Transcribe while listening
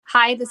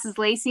Hi, this is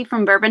Lacey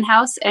from Bourbon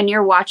House, and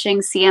you're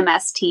watching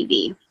CMS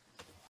TV.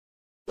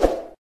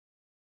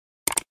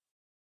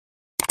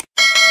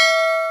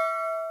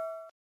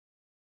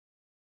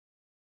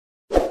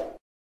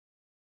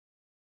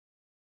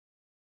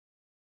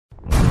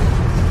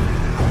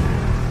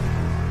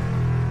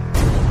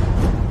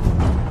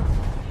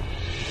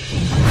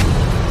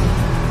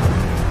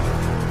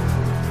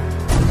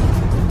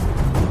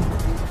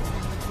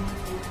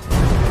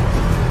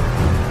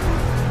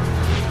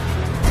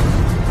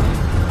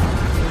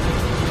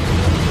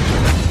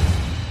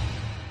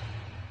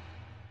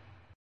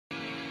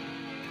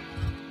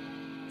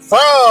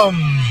 From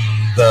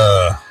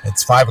the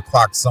It's 5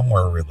 O'Clock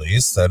Somewhere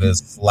release, that is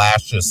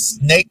Flash's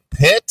Snake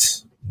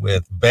Pit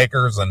with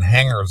Beggars and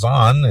Hangers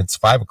On. It's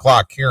 5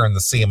 o'clock here in the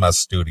CMS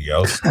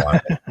studios. So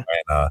I'm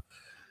enjoying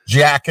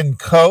Jack and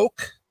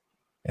Coke,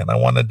 and I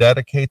want to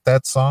dedicate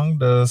that song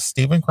to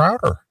Steven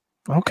Crowder.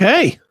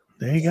 Okay,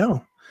 there you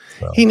go.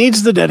 So, he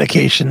needs the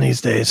dedication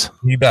these days.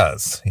 He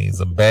does.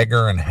 He's a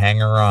beggar and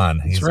hanger on.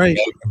 He's right.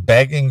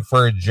 Begging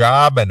for a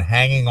job and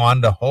hanging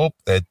on to hope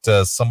that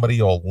somebody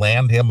will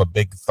land him a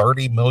big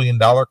 $30 million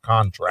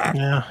contract.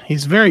 Yeah,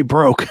 he's very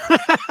broke.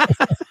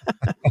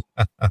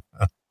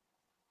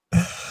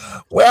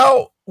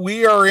 Well,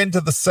 we are into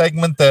the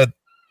segment that,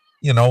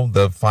 you know,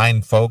 the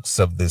fine folks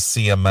of the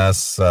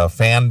CMS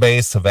fan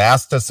base have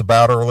asked us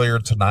about earlier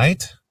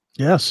tonight.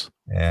 Yes.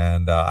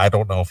 And I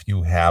don't know if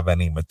you have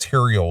any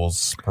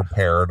materials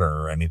prepared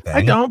or anything.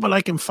 I don't, but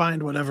I can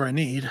find whatever I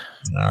need.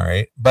 All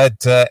right.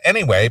 But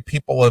anyway,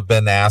 people have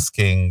been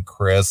asking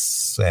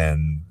Chris,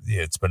 and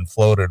it's been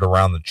floated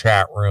around the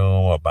chat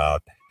room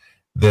about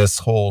this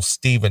whole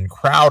Steven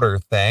Crowder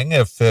thing.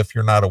 If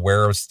you're not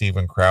aware of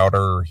Steven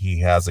Crowder,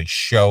 he has a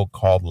show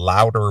called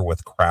Louder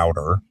with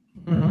Crowder.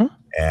 Mm-hmm.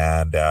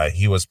 And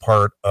he was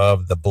part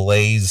of the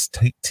Blaze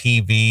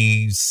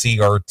TV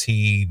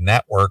CRT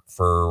network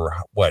for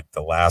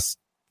the last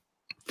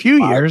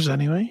few years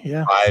anyway.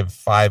 Yeah.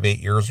 8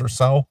 years or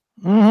so.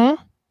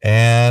 Mm-hmm.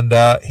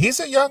 And he's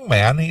a young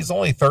man. He's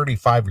only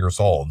 35 years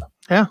old.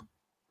 Yeah.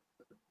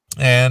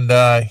 And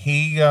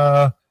he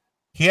has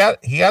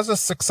a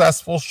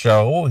successful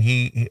show.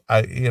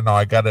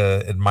 I got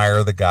to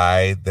admire the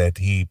guy that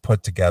he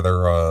put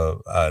together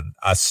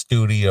a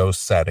studio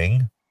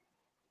setting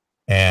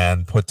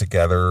and put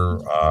together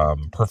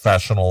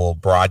professional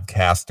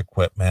broadcast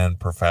equipment,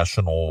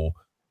 professional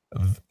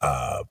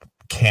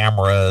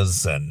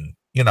cameras, and,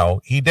 you know,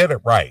 he did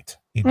it right.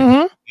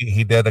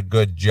 He did a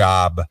good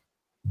job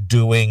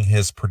doing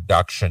his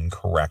production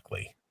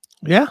correctly.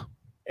 Yeah.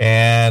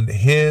 And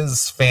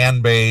his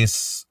fan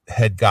base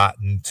had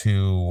gotten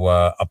to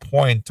a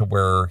point to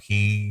where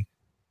he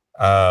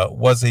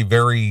was a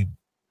very,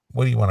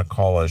 what do you want to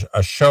call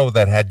a show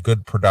that had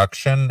good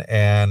production,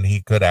 and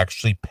he could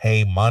actually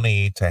pay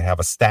money to have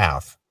a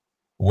staff,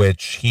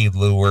 which he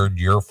lured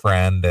your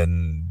friend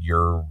and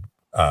your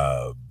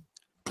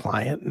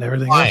client and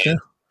everything else,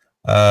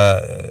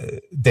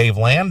 Dave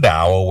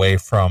Landau, away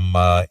from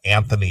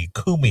Anthony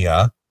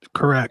Cumia.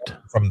 Correct.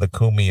 From the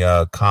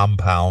Cumia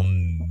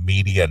Compound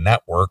Media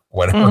Network,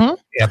 whatever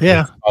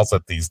Anthony calls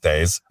it these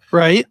days.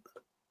 Right.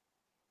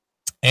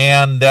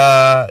 And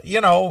you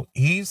know,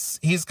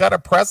 he's got a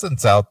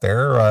presence out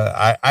there.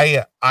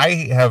 I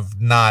have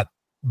not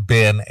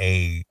been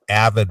a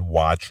avid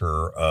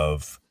watcher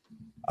of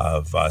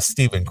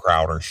Steven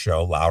Crowder's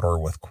show, Louder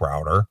with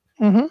Crowder.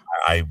 Mm-hmm.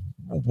 I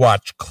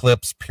watch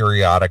clips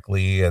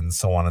periodically and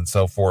so on and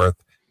so forth.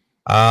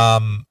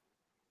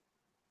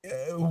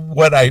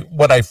 What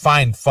I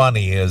find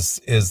funny is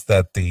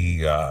that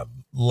the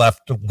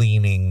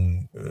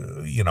left-leaning,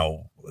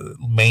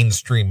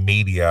 mainstream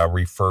media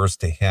refers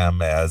to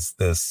him as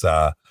this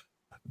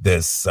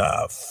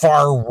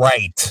far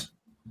right,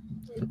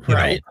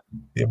 right,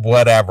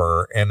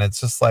 whatever, and it's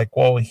just like,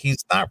 well,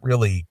 he's not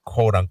really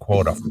quote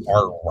unquote a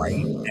far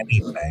right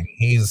anything.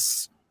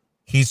 He's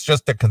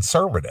just a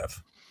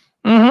conservative.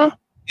 Mm-hmm.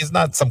 He's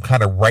not some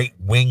kind of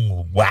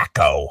right-wing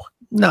wacko.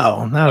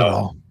 No, not at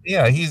all.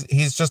 Yeah,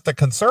 he's just a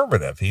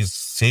conservative.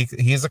 He's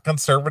a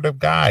conservative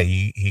guy.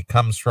 He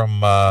comes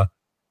from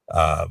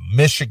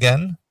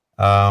Michigan.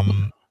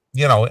 And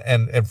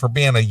for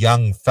being a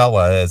young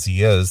fella as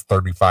he is,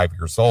 35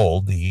 years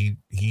old, he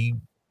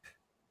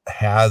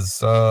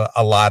has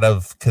a lot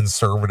of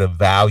conservative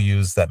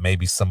values that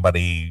maybe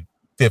somebody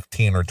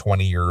 15 or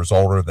 20 years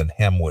older than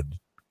him would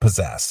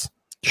possess.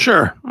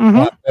 Sure.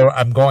 Mm-hmm.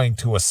 I'm going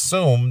to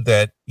assume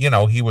that,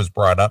 he was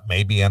brought up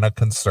maybe in a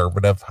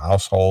conservative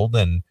household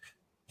and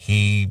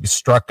he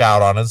struck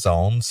out on his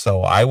own.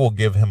 So I will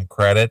give him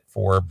credit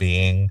for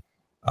being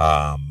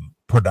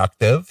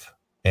productive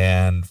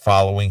and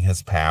following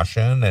his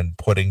passion and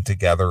putting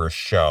together a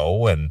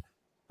show and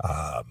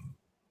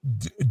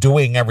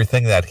doing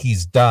everything that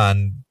he's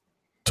done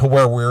to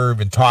where we're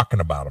even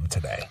talking about him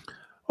today.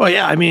 Well,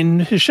 yeah, I mean,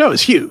 his show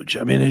is huge.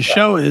 I mean, his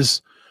show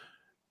is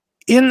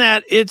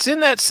it's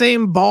in that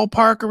same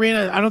ballpark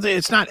arena. I don't think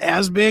it's not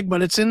as big,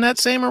 but it's in that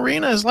same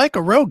arena as like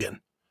a Rogan.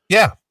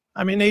 Yeah.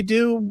 I mean, they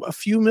do a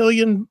few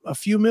million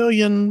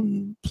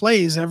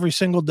plays every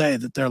single day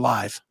that they're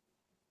live.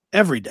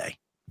 every day.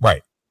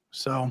 Right.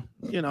 So,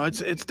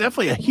 it's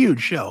definitely a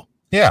huge show.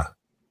 Yeah.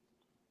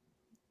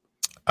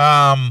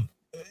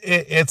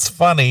 It's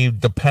funny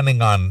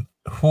depending on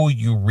who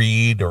you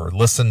read or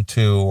listen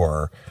to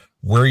or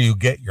where you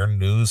get your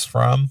news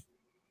from.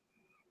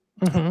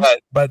 Mm-hmm.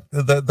 But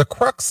the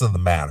crux of the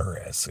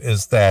matter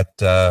is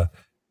that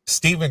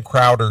Steven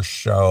Crowder's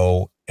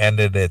show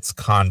ended its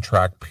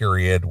contract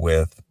period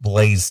with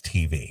Blaze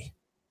TV.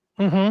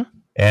 Mm-hmm.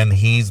 And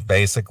he's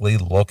basically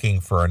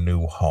looking for a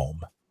new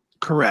home.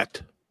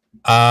 Correct.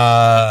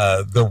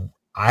 I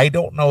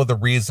don't know the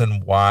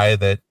reason why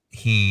that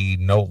he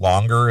no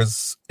longer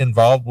is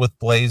involved with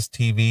Blaze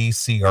TV,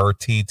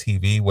 CRT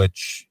TV,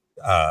 which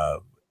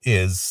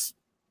is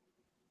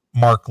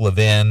Mark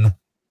Levin.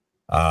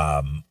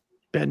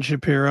 Ben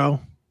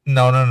Shapiro.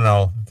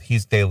 No.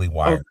 He's Daily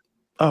Wire.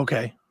 Oh,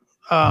 okay.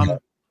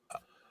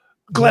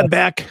 Glenn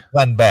Beck.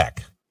 Glenn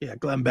Beck. Yeah,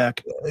 Glenn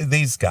Beck.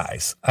 These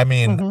guys. I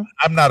mean,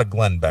 I'm not a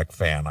Glenn Beck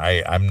fan.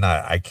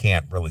 I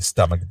can't really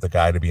stomach the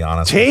guy, to be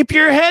honest. Tape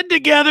your head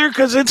together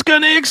because it's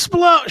going to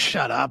explode.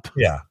 Shut up.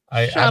 Yeah.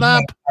 Shut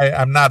up.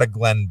 I'm not a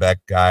Glenn Beck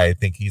guy. I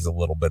think he's a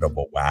little bit of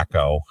a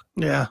wacko.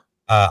 Yeah.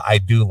 I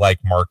do like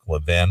Mark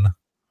Levin.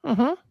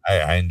 Mm-hmm.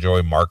 I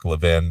enjoy Mark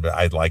Levin, but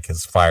I like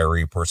his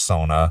fiery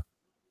persona.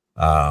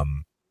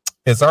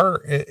 Is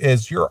our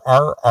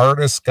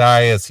artist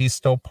guy, is he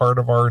still part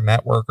of our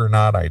network or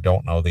not? I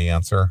don't know the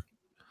answer.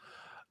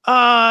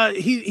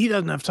 He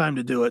doesn't have time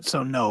to do it,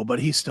 so no, but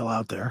he's still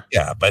out there.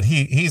 Yeah, but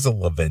he's a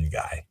Levin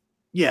guy.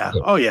 Yeah.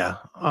 Oh yeah.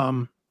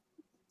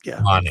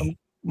 Yeah.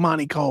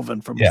 Monty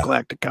Colvin from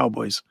Galactic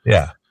Cowboys.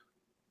 Yeah.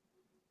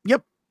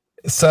 Yep.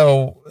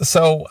 So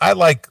I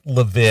like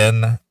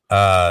Levin,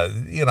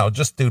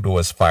 just due to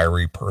his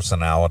fiery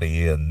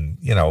personality, and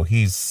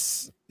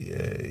he's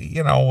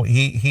he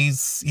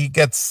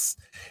gets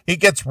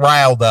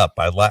riled up.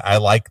 I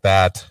like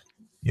that.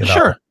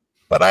 Sure.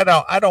 But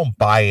I don't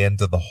buy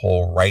into the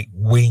whole right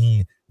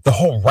wing.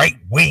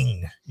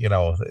 If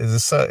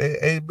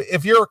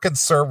you're a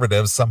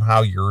conservative,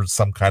 somehow you're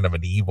some kind of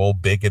an evil,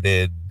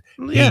 bigoted,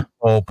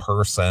 hateful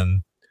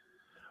person.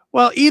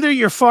 Well, either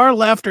you're far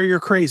left or you're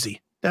crazy.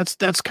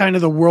 That's kind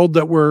of the world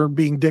that we're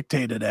being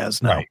dictated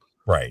as now.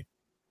 Right.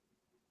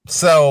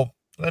 So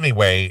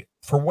anyway,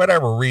 for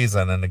whatever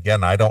reason, and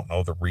again, I don't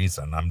know the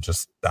reason. I'm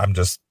just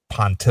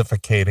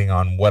pontificating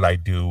on what I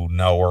do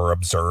know or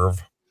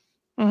observe.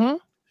 Mm-hmm.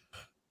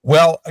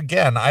 Well,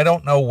 again, I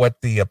don't know what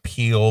the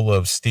appeal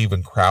of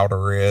Steven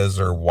Crowder is,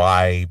 or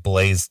why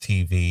Blaze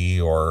TV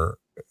or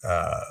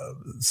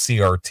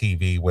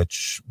CRTV,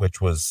 which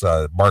was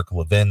Mark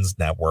Levin's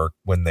network,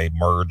 when they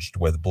merged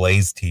with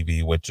Blaze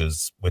TV, which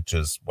is what's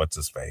his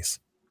face,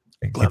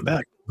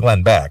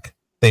 Glenn Beck.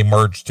 They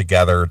merged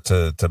together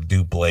to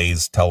do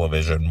Blaze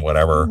Television,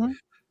 whatever. Mm-hmm.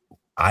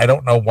 I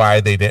don't know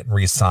why they didn't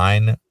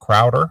re-sign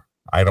Crowder.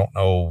 I don't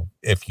know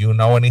if you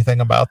know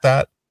anything about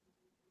that.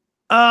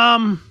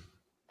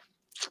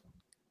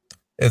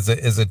 Is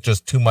it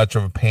just too much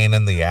of a pain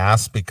in the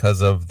ass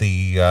because of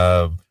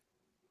the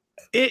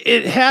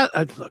it has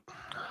look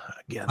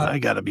again, I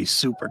gotta be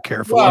super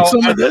careful on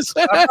some of this.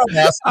 I'm not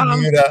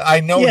asking you to,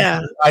 I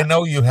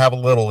know you have a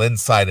little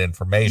inside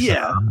information.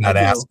 Yeah, I'm not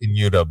asking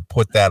you to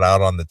put that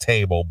out on the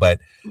table, but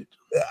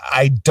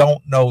I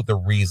don't know the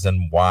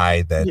reason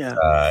why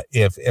that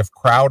if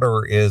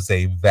Crowder is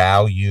a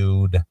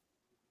valued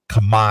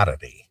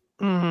commodity,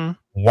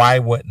 why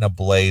wouldn't a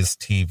Blaze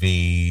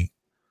TV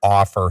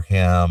offer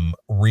him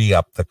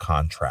re-up the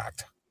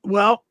contract?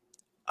 Well,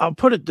 I'll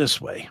put it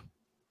this way.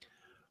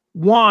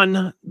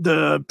 One,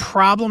 the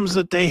problems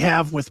that they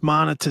have with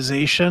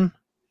monetization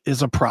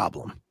is a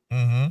problem.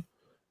 Mm-hmm.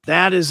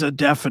 That is a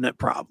definite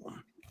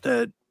problem.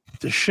 That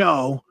the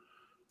show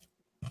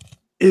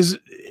is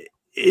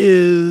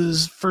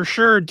for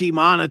sure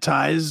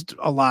demonetized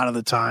a lot of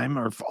the time,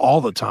 or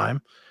all the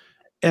time,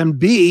 and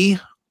B,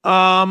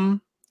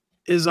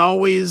 is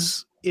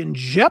always in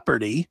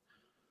jeopardy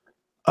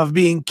of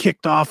being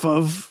kicked off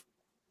of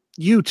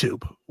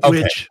YouTube.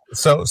 Okay. Which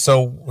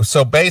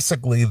so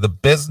basically the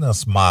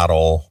business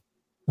model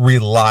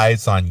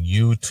relies on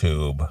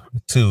YouTube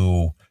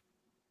to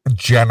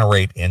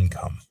generate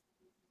income.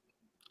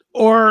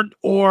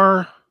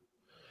 Or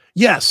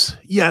yes,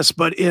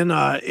 but in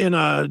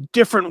a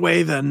different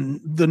way than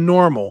the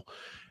normal.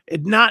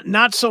 It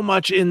not so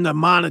much in the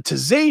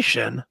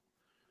monetization,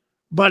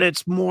 but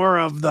it's more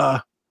of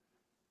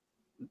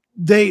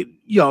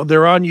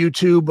they're on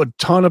YouTube, a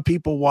ton of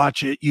people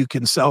watch it. You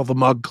can sell the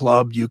Mug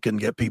Club, you can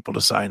get people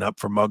to sign up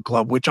for Mug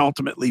Club, which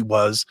ultimately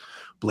was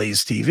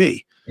Blaze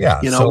TV.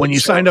 Yeah. When you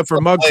signed up for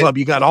Mug Club,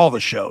 you got all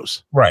the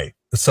shows. Right.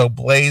 So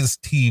Blaze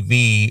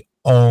TV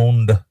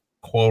owned,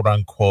 quote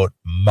unquote,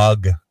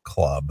 Mug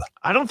Club.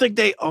 I don't think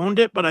they owned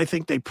it, but I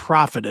think they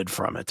profited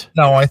from it.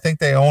 No, I think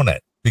they own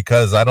it,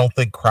 because I don't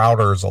think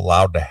Crowder is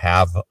allowed to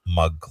have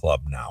Mug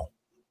Club now,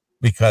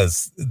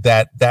 because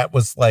that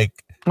was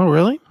like, oh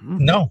really?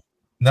 No.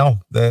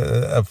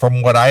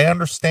 From what I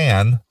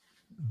understand,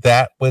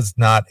 that was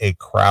not a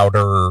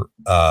Crowder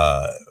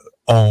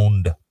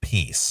owned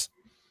piece.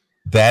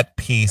 That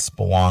piece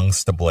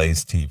belongs to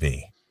Blaze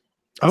TV.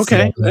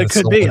 Okay, So, it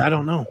could be. I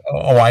don't know.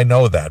 Oh, I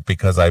know that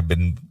because I've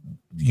been,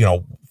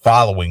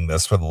 following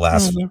this for the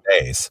last few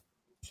days.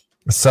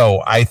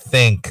 So I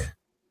think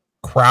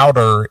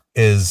Crowder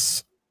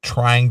is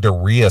trying to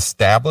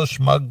reestablish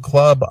Mug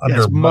Club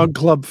under Mug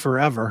Club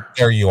forever.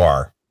 There you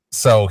are.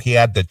 So he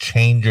had to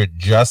change it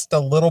just a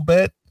little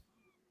bit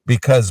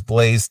because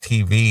Blaze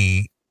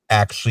TV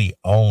actually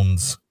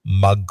owns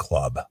Mug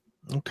Club.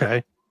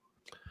 Okay.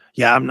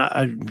 Yeah, I'm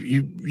not.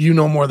 You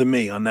know more than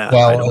me on that.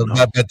 Well, I don't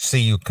know. but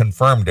see, you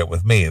confirmed it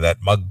with me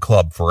that Mug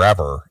Club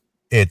forever.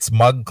 It's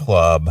Mug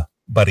Club,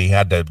 but he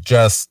had to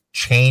just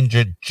change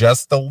it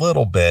just a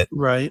little bit,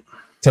 right,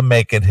 to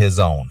make it his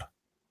own.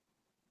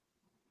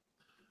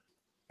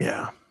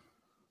 Yeah.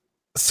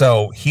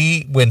 So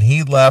when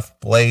he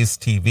left Blaze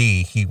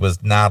TV, he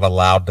was not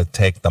allowed to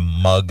take the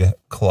Mug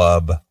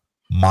Club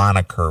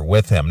moniker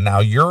with him. Now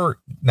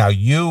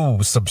you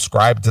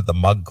subscribe to the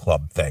Mug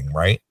Club thing,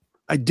 right?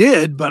 I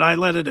did, but I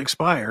let it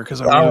expire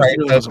because I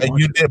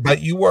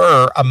but you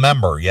were a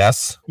member,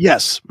 yes?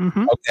 Yes.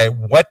 Mm-hmm. Okay.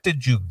 What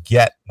did you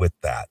get with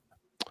that?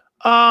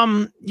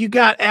 You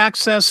got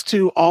access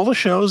to all the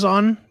shows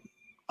on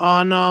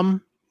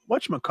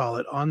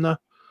whatchamacallit, on the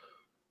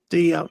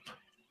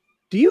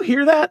do you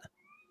hear that?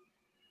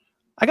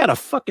 I got a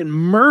fucking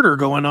murder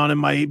going on in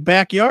my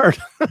backyard.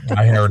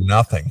 I heard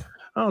nothing.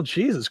 Oh,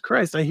 Jesus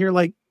Christ. I hear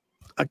like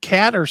a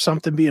cat or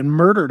something being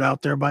murdered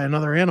out there by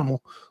another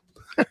animal.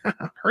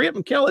 Hurry up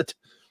and kill it.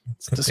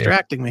 It's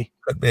distracting me.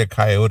 Could be a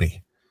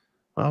coyote.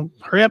 Well,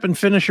 hurry up and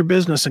finish your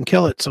business and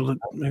kill it so that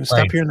you can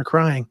stop hearing the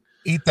crying.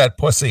 Eat that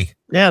pussy.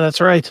 Yeah,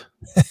 that's right.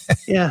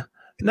 Yeah.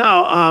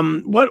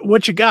 No,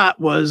 what you got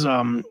was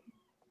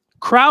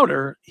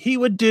Crowder. He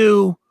would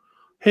do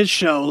his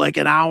show like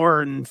an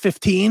hour and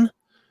 15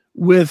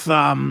 with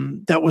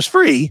that was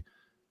free,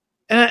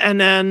 and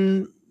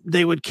then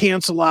they would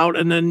cancel out,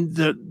 and then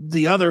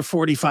the other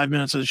 45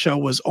 minutes of the show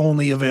was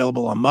only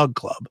available on Mug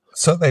Club.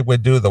 So they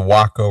would do the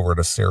walk over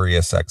to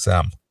Sirius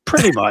XM.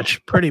 Pretty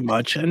much.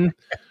 And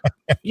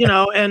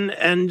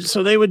and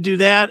so they would do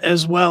that,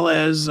 as well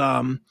as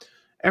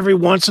every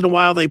once in a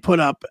while they put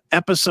up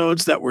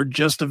episodes that were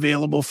just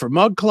available for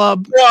Mug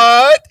Club.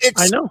 What?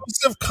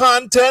 Exclusive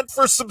content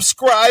for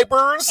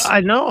subscribers?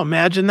 I know.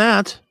 Imagine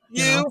that.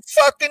 You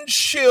fucking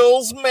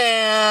shills,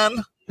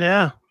 man.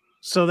 Yeah.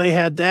 So they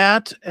had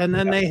that, and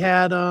then they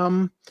had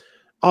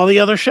all the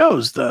other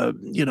shows,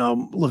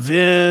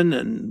 Levin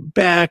and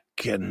Beck,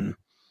 and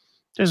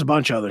there's a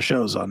bunch of other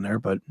shows on there,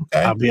 but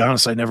I'll be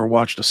honest, I never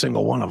watched a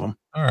single one of them.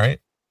 All right.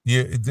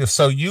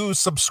 So you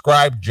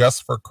subscribe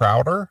just for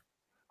Crowder?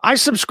 I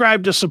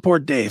subscribe to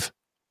support Dave.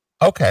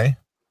 Okay.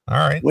 All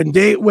right. When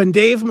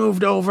Dave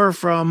moved over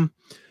from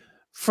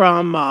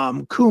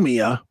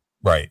Kumia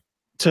right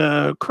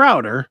to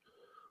Crowder,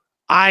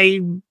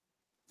 I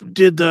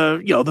did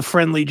the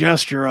friendly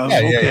gesture of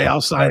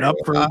I'll sign up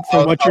for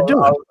what you're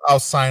doing. I'll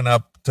sign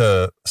up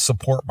to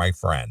support my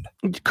friend.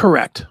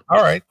 Correct.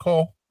 All right,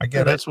 cool. I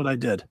get it. That's what I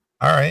did.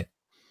 All right.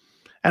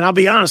 And I'll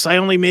be honest, I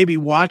only maybe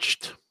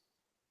watched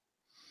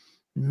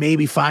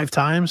 5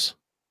 times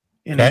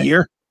in a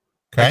year.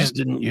 Okay. I just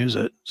didn't use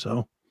it.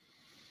 So.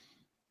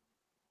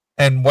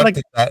 And what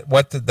did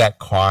that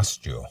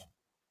cost you?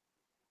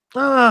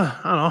 I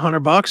don't know,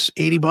 $100,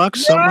 $80,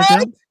 something like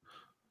that.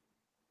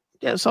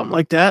 Yeah, something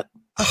like that.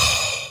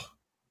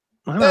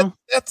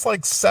 That's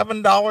like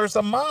 $7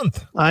 a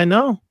month. I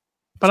know,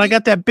 but I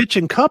got that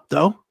bitchin' cup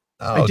though.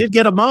 I did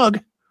get a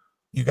mug.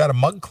 You got a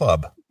Mug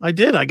Club. I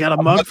did. I got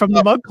a mug from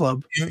the Mug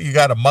Club. You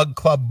got a Mug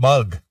Club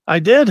mug. I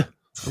did.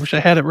 I wish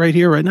I had it right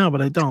here, right now,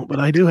 but I don't. But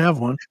I do have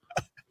one.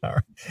 All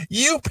right.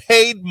 You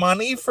paid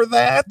money for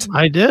that?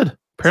 I did.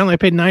 Apparently, I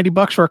paid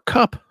 $90 for a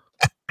cup.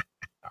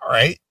 All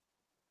right.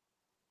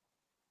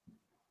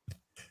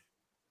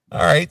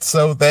 All right.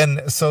 So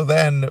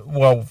then,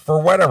 well,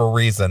 for whatever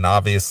reason,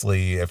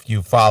 obviously, if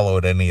you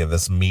followed any of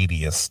this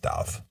media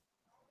stuff,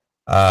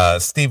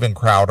 Steven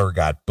Crowder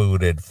got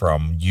booted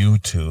from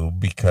YouTube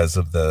because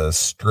of the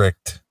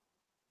strict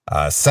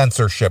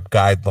censorship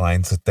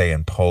guidelines that they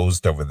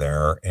imposed over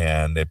there.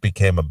 And it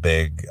became a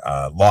big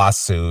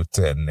lawsuit,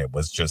 and it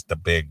was just a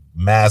big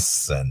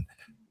mess and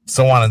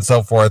so on and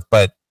so forth.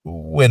 But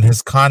when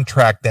his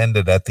contract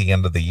ended at the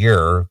end of the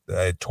year,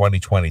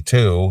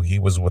 2022, he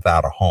was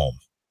without a home.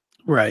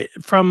 Right.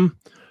 From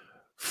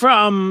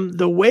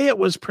the way it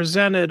was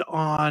presented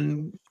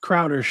on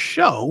Crowder's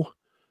show,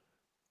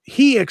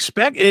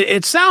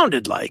 it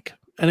sounded like,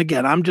 and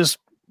again, I'm just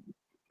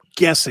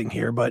guessing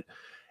here, but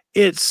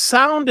it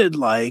sounded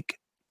like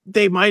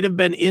they might have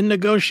been in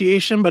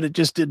negotiation, but it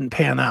just didn't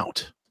pan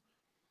out.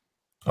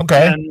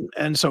 Okay.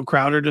 And so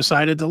Crowder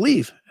decided to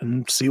leave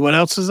and see what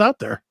else is out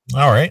there.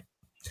 All right.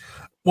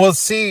 Well,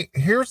 see,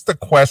 here's the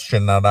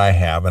question that I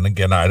have. And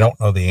again, I don't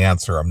know the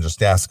answer. I'm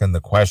just asking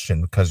the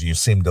question because you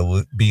seem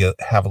to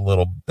have a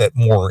little bit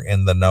more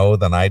in the know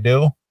than I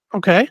do.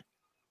 Okay.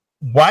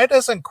 Why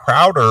doesn't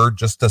Crowder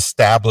just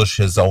establish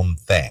his own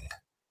thing?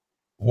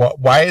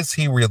 Why is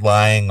he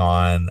relying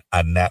on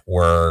a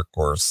network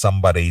or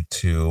somebody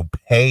to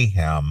pay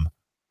him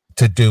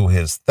to do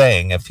his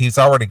thing if he's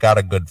already got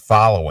a good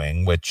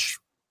following, which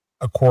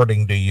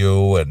according to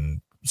you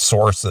and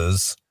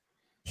sources,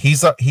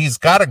 he's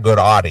got a good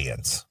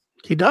audience.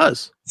 He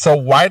does. So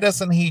why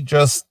doesn't he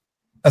just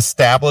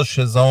establish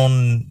his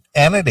own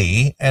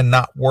entity and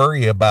not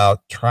worry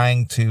about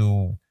trying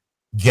to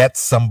get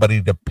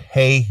somebody to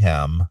pay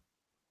him,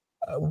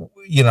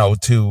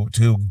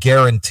 to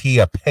guarantee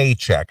a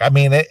paycheck? I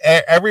mean,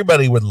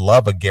 everybody would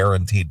love a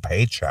guaranteed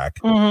paycheck,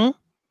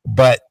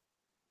 but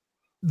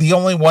the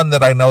only one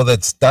that I know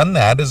that's done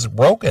that is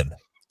Rogan.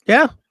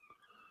 Yeah.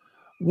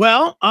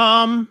 Well,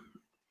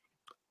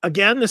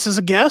 again, this is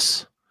a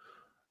guess.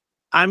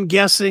 I'm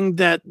guessing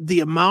that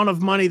the amount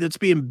of money that's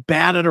being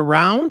batted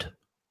around,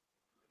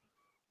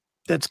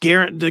 that's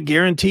the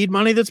guaranteed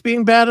money that's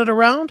being batted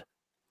around,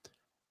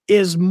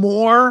 is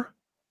more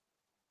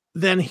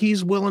than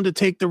he's willing to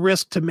take the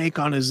risk to make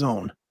on his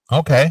own.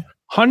 Okay.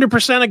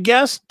 100% a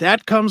guess.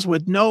 That comes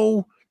with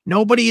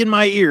nobody in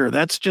my ear.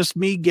 That's just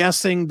me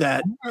guessing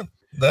that.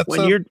 That's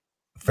when you're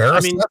fair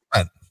assessment.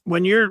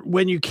 When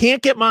you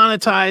can't get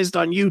monetized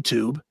on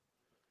YouTube,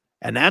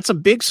 and that's a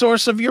big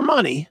source of your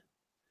money,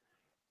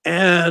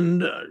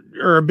 and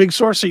or a big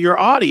source of your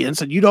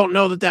audience, and you don't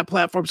know that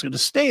platform's going to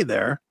stay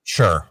there.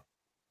 Sure.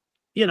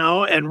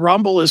 And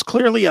Rumble is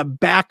clearly a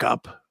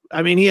backup.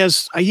 I mean, he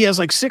has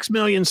like 6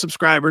 million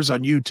subscribers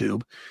on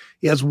YouTube.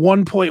 He has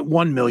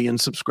 1.1 million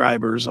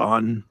subscribers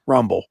on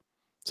Rumble.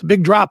 It's a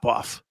big drop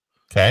off.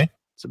 Okay.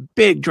 It's a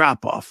big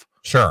drop off.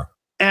 Sure.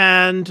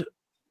 And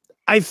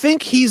I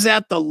think he's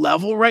at the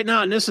level right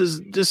now, and this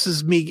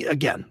is me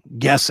again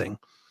guessing.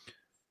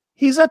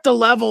 He's at the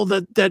level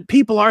that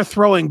people are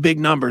throwing big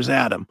numbers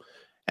at him.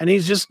 And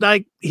he's just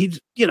like,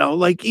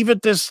 like even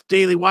this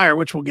Daily Wire,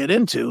 which we'll get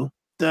into,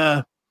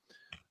 the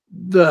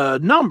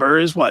number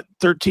is what,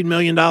 $13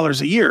 million a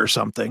year or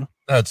something.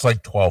 It's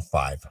like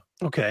 12.5.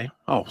 Okay.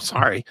 Oh,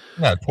 sorry.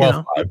 Yeah,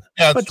 12.5.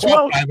 Yeah, it's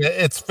 12.5.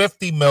 It's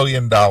 $50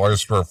 million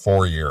for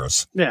 4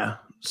 years. Yeah.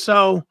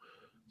 So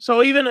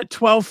even at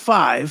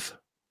 12.5,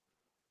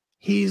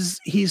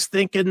 he's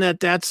thinking that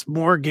that's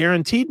more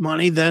guaranteed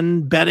money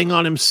than betting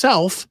on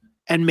himself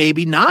and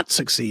maybe not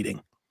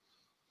succeeding.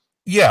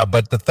 Yeah,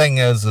 but the thing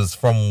is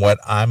from what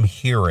I'm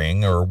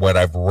hearing or what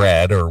I've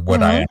read or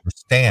what I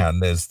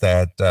understand is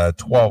that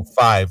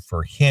 12.5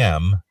 for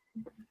him,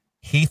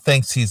 he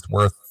thinks he's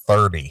worth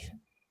 30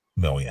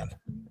 million.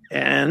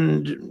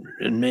 And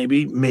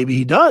maybe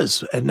he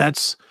does. And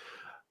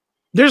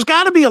there's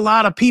got to be a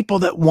lot of people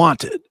that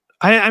want it.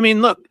 I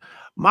mean, look,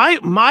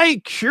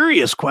 my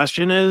curious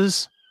question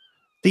is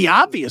the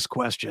obvious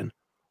question.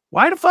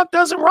 Why the fuck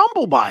doesn't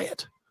Rumble buy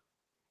it?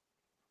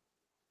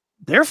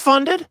 They're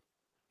funded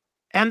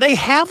and they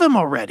have him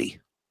already.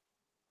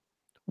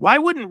 Why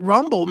wouldn't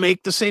Rumble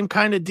make the same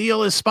kind of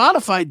deal as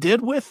Spotify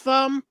did with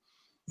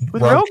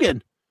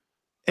Rogan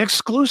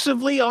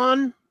exclusively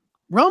on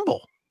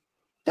Rumble?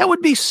 That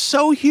would be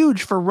so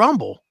huge for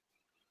Rumble.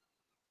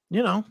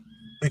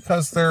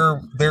 Because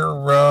they're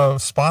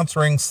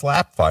sponsoring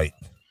Slap Fight.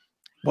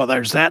 Well,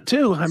 there's that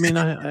too. I mean,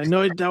 I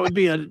know that would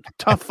be a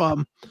tough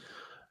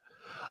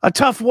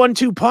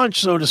 1-2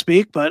 punch, so to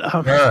speak, but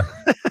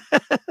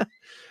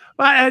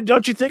Yeah.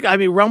 don't you think? I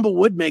mean, Rumble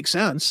would make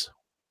sense.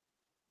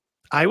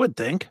 I would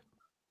think.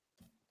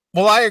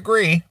 Well, I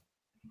agree.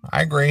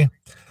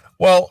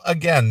 Well,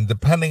 again,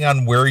 depending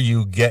on where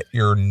you get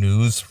your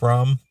news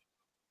from,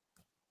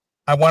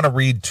 I want to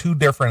read 2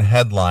 different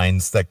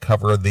headlines that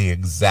cover the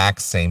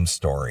exact same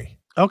story.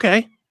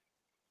 Okay.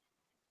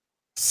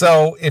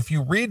 So if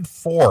you read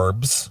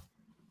Forbes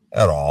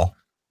at all,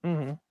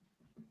 the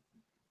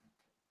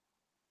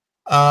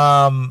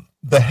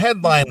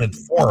headline in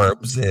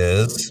Forbes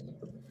is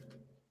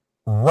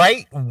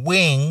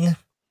right-wing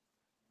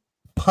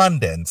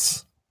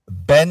pundits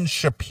Ben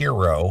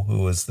Shapiro,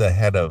 who is the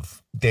head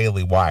of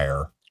Daily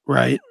Wire,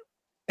 right,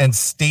 and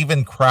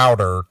Steven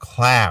Crowder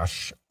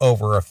clash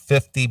over a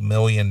 $50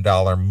 million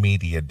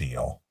media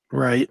deal.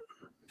 Right.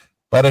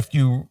 But if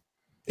you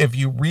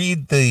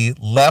read the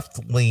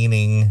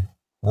left-leaning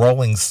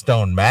Rolling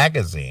Stone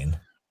magazine,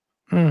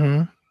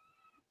 the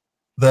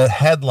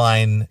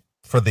headline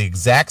for the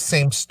exact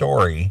same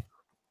story,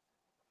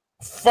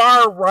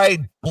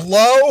 far-right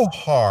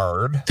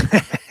blowhard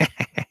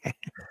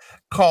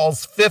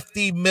calls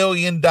 $50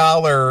 million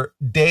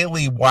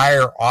Daily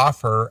Wire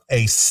offer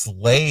a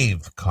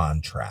slave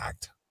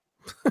contract.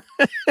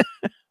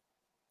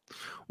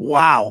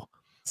 Wow.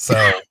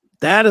 So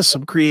that is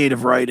some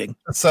creative writing.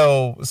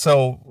 So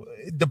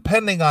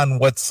depending on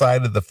what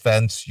side of the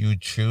fence you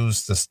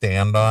choose to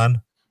stand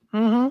on,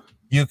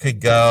 you could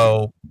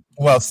go,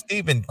 well,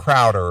 Steven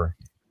Crowder,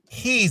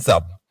 he's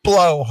a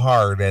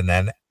blowhard and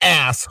an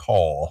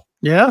asshole.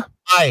 Yeah.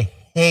 I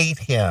hate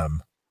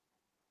him.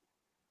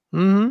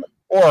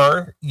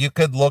 Or you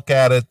could look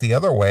at it the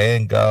other way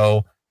and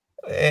go,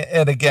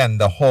 and again,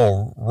 the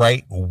whole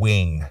right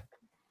wing.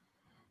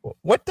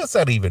 What does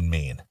that even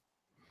mean?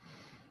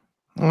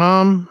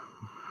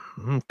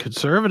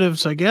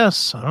 Conservatives, I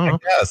guess. I don't know. I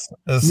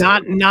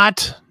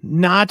guess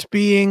not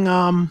being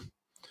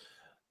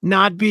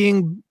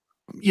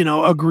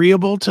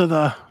agreeable to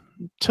the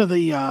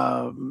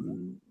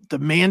the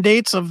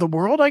mandates of the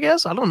world, I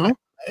guess. I don't know.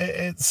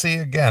 See,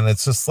 again,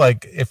 it's just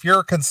like, if you're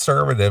a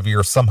conservative,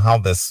 you're somehow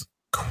this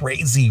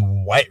crazy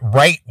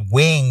right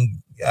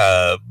wing,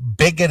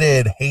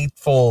 bigoted,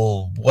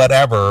 hateful,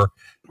 whatever,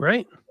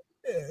 Right.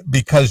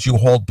 because you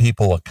hold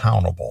people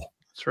accountable.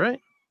 That's right.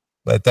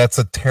 But that's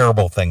a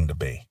terrible thing to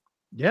be.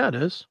 Yeah, it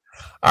is.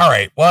 All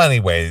right. Well,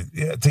 anyway,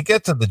 to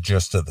get to the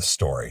gist of the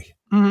story,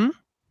 Mm-hmm.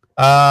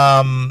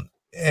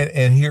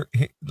 and here,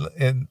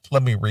 and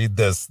let me read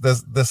this.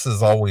 This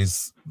is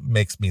always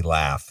makes me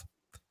laugh.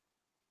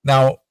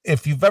 Now,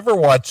 if you've ever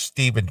watched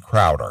Steven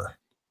Crowder,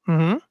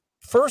 Mm-hmm.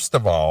 first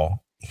of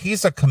all,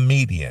 he's a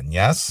comedian.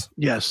 Yes,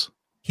 Yes,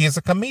 he is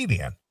a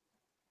comedian.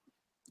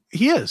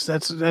 he is.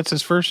 That's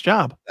his first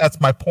job. That's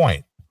my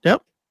point.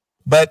 Yep.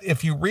 But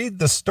if you read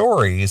the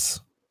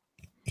stories,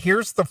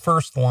 here's the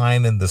first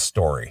line in the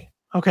story.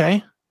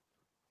 Okay.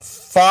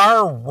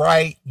 Far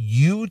right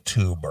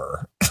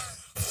YouTuber.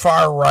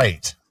 Far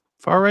right.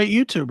 Far right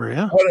YouTuber.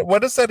 Yeah.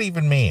 What does that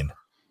even mean?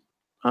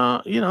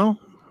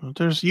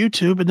 There's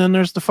YouTube, and then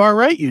there's the far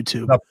right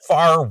YouTube. The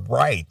far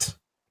right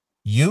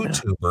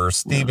YouTuber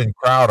Steven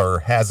Crowder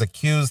has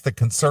accused the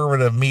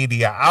conservative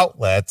media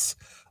outlets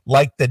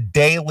like the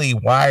Daily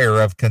Wire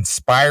of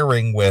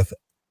conspiring with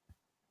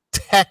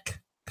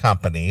tech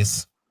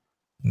companies,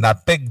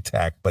 not big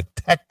tech, but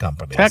tech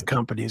companies. Tech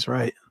companies,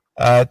 right?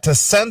 To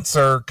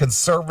censor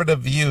conservative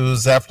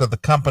views after the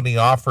company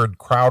offered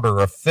Crowder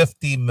a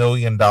 $50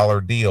 million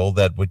deal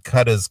that would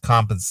cut his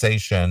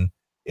compensation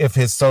if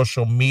his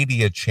social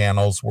media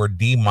channels were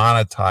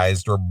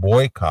demonetized or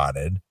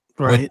boycotted,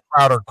 Right. which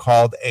Crowder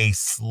called a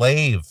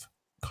slave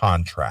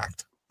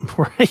contract.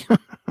 Right.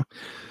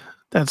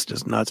 That's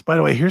just nuts. By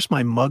the way, here's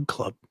my mug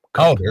club.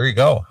 Oh, there you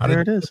go. How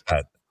There did it you is. get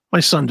that? My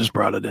son just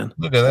brought it in.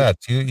 Look at that.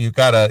 You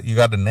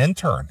got an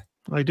intern.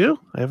 I do.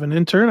 I have an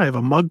intern. I have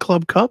a mug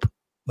club cup.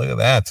 Look at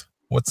that.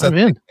 What's that I'm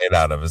in. thing made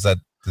out of? Is that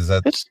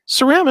It's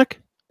ceramic.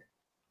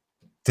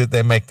 did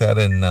they make that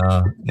in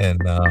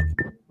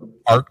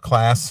art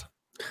class?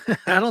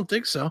 I don't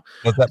think so.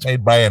 Was that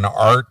made by an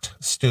art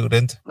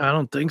student I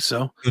don't think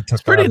so. who took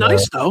It's pretty on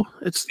nice though.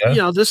 It's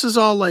Yeah. this is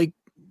all like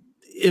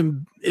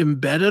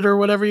embedded or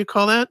whatever you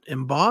call that,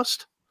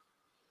 embossed.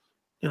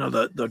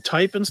 The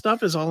type and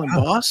stuff is all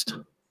embossed.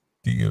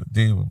 Do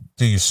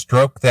you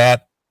stroke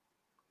that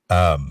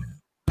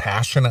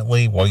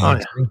passionately while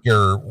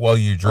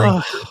you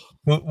drink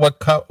what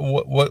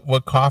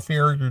coffee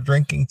are you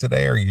drinking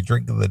today? Are you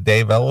drinking the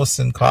Dave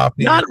Ellison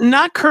coffee?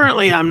 Not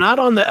currently. I'm not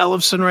on the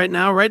Ellison right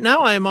now. Right now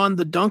I am on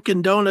the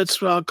Dunkin' Donuts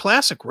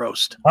classic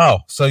roast. Oh,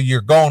 so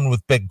you're going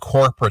with big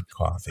corporate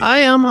coffee. I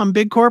am. I'm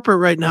big corporate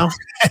right now.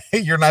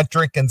 You're not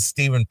drinking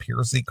Stephen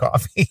Piercy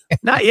coffee.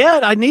 Not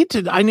yet. I need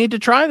to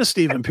try the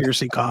Stephen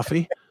Piercy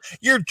coffee.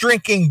 You're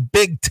drinking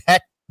big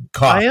tech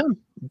coffee. I am.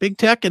 Big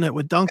tech in it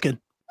with Dunkin'.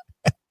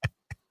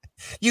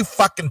 You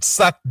fucking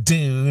suck,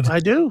 dude. I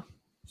do.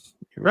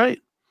 You're right.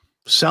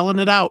 Selling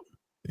it out.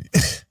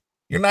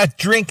 You're not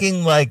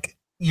drinking like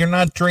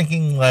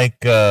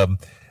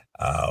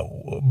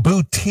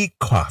boutique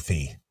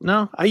coffee.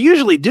 No, I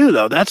usually do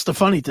though. That's the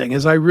funny thing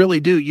is I really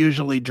do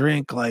usually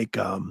drink like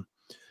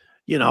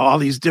all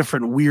these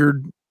different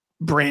weird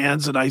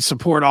brands, and I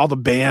support all the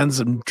bands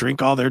and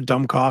drink all their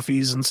dumb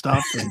coffees and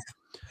stuff. And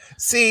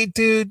See,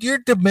 dude, you're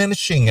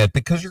diminishing it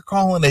because you're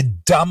calling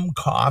it dumb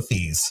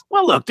coffees.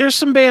 well, look, there's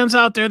some bands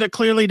out there that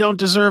clearly don't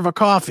deserve a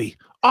coffee.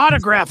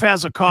 Autograph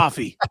has a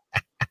coffee.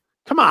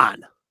 Come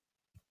on.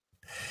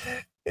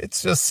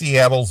 It's just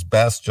Seattle's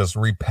Best, just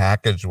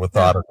repackaged with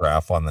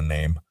Autograph on the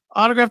name.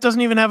 Autograph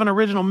doesn't even have an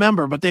original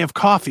member, but they have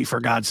coffee, for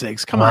God's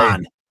sakes. Come Right.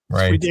 on. It's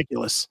Right.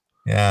 ridiculous.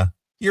 Yeah.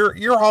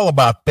 You're all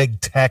about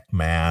big tech,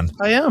 man.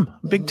 I am.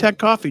 Big tech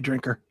coffee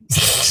drinker.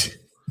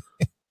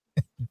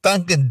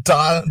 Dunkin'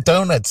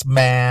 Donuts,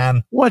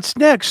 man. What's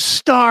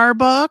next?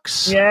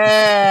 Starbucks?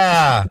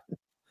 Yeah.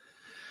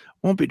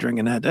 Won't be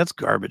drinking that. That's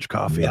garbage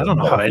coffee. I don't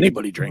know how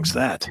anybody drinks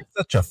that.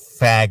 Such a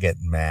faggot,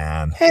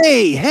 man.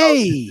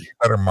 Hey.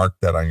 Better mark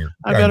that on your.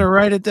 I better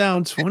write it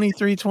down.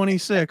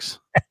 2326.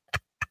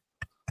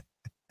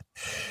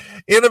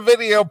 In a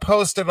video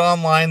posted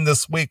online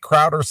this week,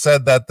 Crowder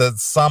said that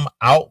some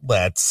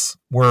outlets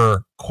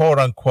were quote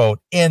unquote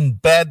in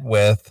bed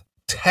with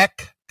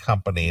tech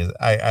companies.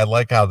 I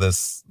like how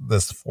this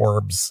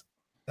Forbes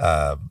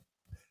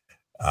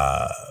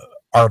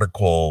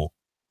article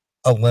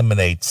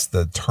eliminates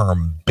the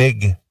term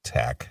big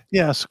tech.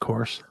 Yes, of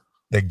course.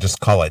 They just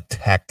call it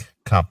tech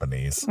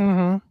companies.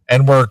 Mm-hmm.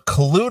 And we're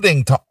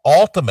colluding to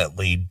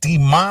ultimately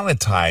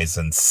demonetize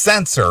and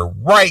censor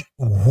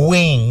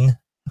right-wing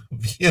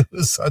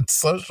views on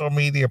social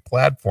media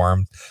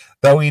platforms.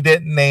 Though he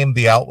didn't name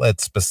the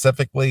outlet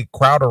specifically,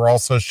 Crowder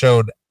also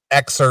showed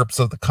excerpts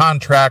of the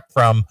contract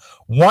from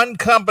one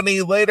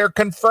company later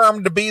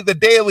confirmed to be the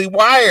Daily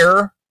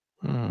Wire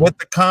with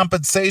the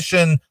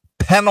compensation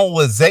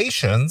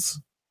penalizations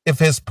if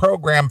his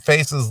program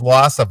faces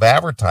loss of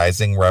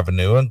advertising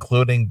revenue,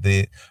 including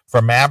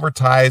from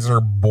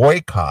advertiser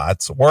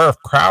boycotts, or if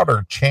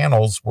Crowder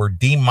channels were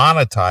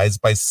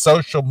demonetized by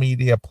social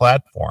media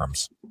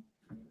platforms.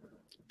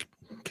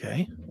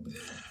 Okay.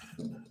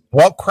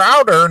 While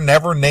Crowder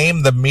never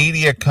named the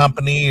media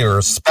company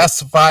or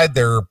specified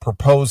their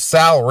proposed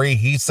salary,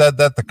 he said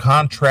that the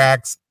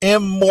contract's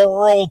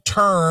immoral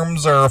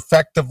terms are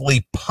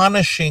effectively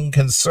punishing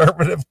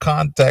conservative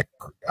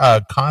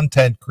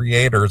content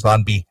creators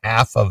on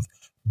behalf of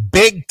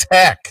big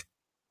tech.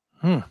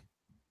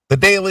 The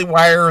Daily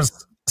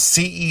Wire's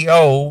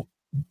CEO,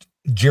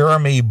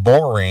 Jeremy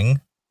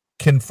Boring,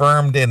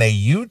 confirmed in a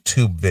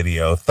YouTube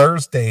video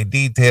Thursday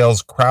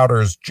details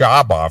Crowder's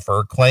job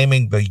offer,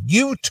 claiming the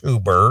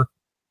YouTuber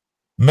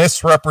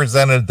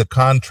misrepresented the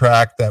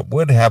contract that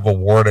would have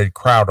awarded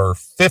Crowder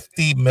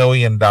 $50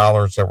 million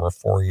over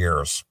 4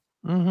 years.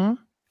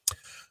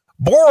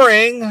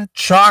 Boring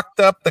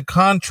chalked up the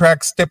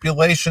contract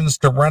stipulations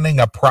to running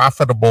a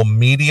profitable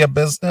media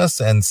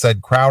business and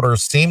said Crowder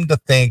seemed to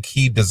think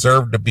he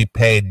deserved to be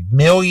paid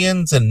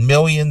millions and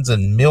millions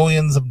and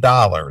millions of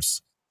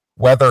dollars,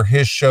 whether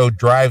his show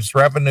drives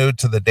revenue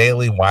to the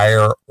Daily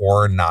Wire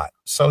or not.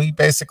 So he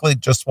basically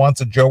just wants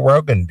a Joe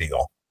Rogan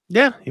deal.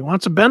 Yeah, he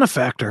wants a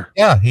benefactor.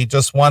 Yeah, he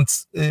just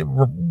wants,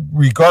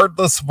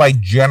 regardless if I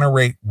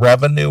generate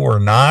revenue or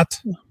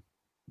not,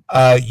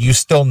 you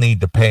still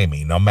need to pay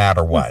me no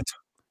matter what.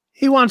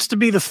 He wants to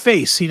be the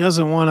face. He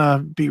doesn't want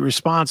to be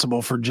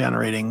responsible for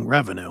generating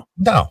revenue.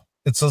 No,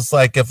 it's just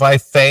like if I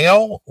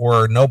fail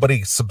or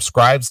nobody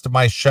subscribes to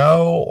my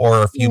show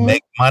or if you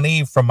make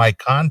money from my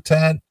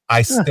content,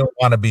 I still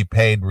want to be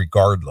paid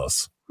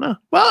regardless.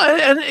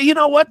 Well, and you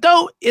know what,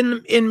 though?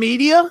 In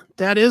media,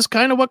 that is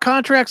kind of what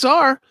contracts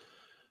are.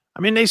 I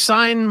mean, they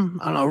sign,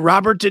 I don't know,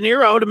 Robert De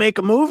Niro to make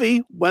a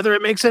movie, whether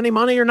it makes any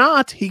money or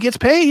not, he gets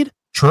paid.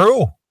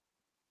 True.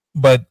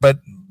 But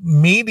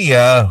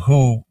media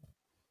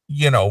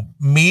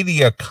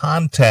media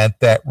content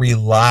that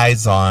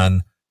relies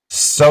on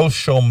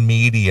social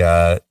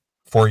media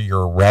for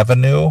your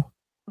revenue,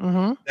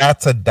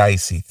 that's a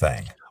dicey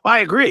thing. I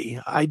agree.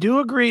 I do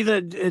agree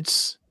that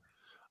it's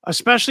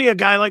especially a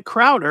guy like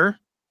Crowder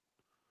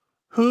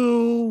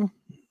who,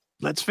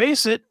 let's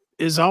face it,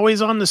 is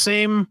always on the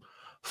same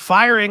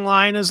firing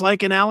line as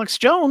like an Alex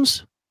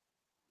Jones.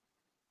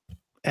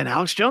 And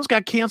Alex Jones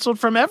got canceled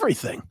from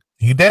everything.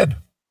 He did.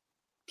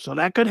 So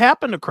that could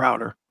happen to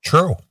Crowder.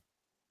 True.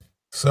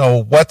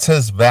 So what's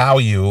his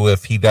value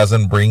if he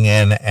doesn't bring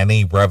in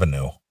any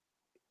revenue?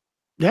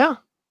 Yeah.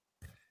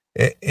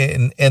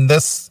 In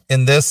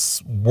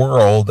this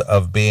world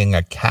of being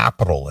a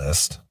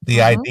capitalist,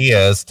 the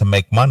idea is to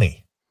make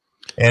money.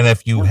 And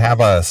if you have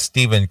a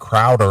Steven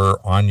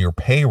Crowder on your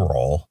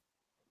payroll,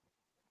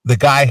 the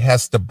guy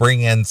has to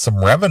bring in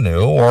some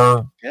revenue,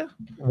 or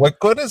what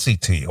good is he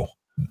to you?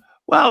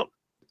 Well,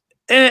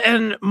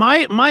 and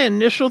my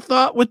initial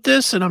thought with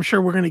this, and I'm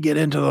sure we're going to get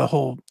into the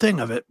whole thing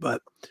of it,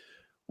 but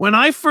when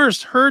I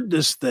first heard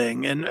this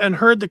thing and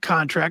heard the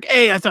contract,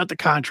 I thought the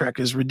contract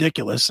is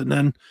ridiculous. And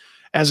then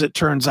as it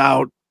turns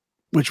out,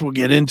 which we'll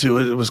get into,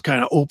 it was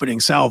kind of opening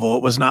salvo.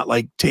 It was not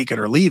like take it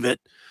or leave it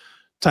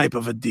type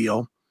of a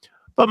deal.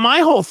 But my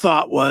whole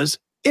thought was,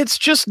 it's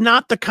just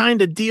not the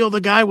kind of deal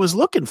the guy was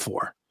looking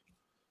for.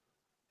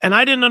 And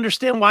I didn't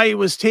understand why he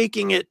was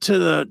taking it to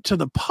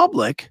the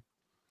public.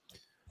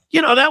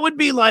 You know, that would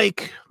be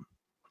like,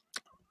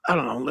 I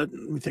don't know, let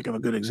me think of a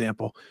good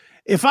example.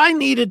 If I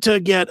needed to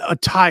get a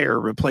tire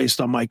replaced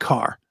on my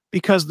car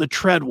because the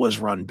tread was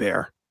run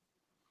bare,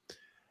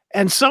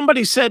 and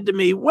somebody said to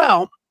me,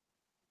 well,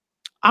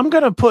 I'm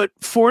going to put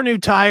 4 new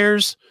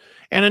tires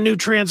and a new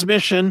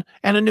transmission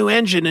and a new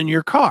engine in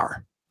your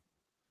car.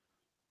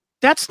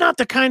 That's not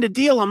the kind of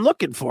deal I'm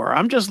looking for.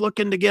 I'm just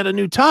looking to get a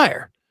new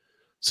tire.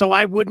 So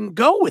I wouldn't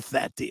go with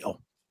that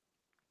deal.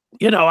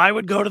 You know, I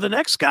would go to the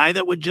next guy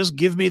that would just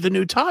give me the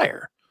new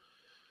tire.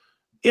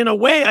 In a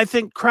way, I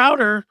think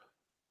Crowder,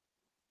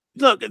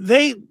 look,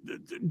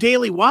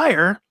 Daily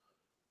Wire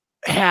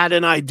had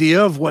an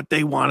idea of what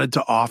they wanted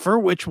to offer,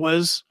 which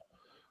was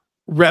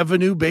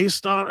revenue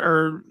based on,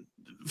 or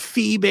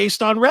fee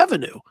based on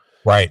revenue.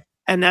 Right.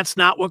 And that's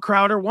not what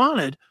Crowder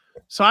wanted.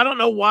 So I don't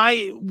know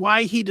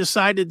why he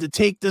decided to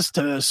take this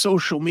to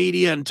social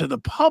media and to the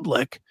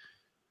public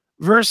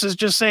versus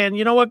just saying,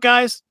 you know what,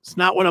 guys, it's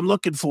not what I'm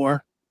looking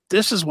for.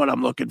 This is what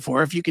I'm looking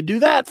for. If you can do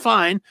that,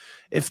 fine.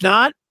 If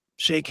not,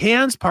 shake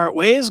hands, part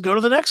ways, go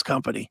to the next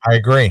company. I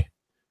agree.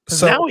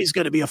 So now he's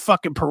going to be a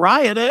fucking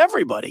pariah to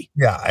everybody.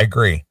 Yeah, I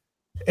agree.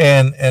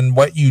 And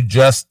what you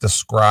just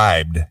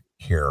described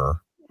here,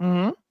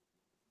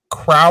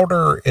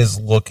 Crowder is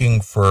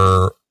looking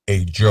for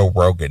a Joe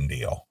Rogan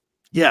deal.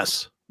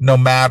 Yes. No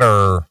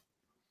matter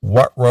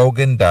what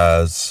Rogan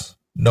does,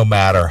 no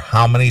matter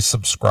how many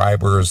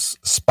subscribers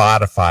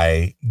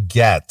Spotify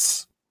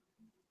gets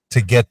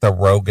to get the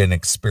Rogan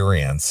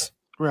experience.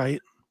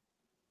 Right.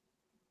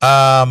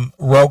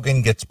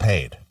 Rogan gets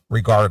paid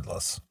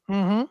regardless.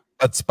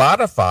 But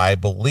Spotify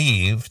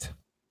believed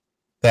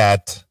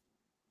that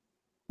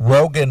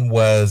Rogan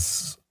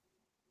was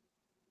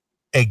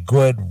a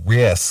good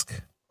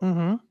risk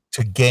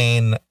to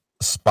gain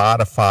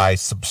Spotify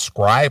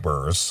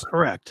subscribers.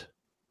 Correct.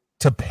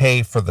 To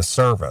pay for the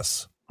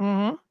service.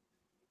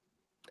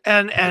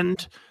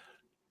 And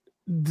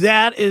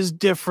that is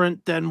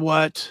different than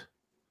what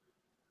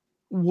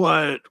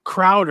what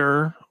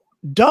Crowder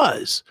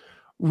does.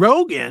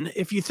 Rogan,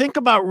 if you think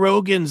about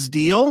Rogan's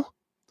deal,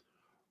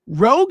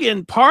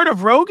 part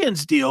of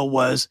Rogan's deal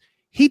was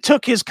he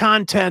took his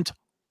content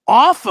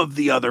off of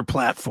the other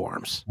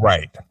platforms.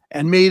 Right.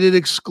 And made it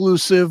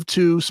exclusive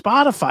to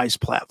Spotify's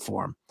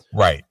platform.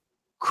 Right.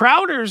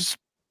 Crowder's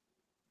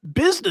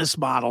business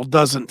model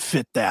doesn't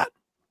fit that.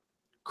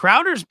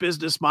 Crowder's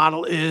business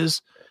model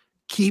is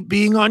keep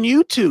being on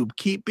YouTube,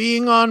 keep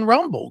being on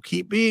Rumble,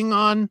 keep being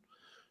on,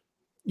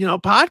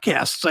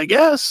 podcasts, I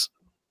guess.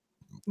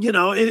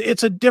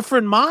 It's a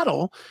different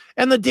model.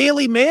 And the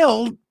Daily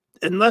Mail,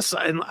 and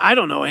I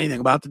don't know anything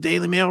about the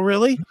Daily Mail,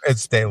 really.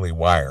 It's Daily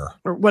Wire.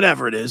 Or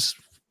whatever it is,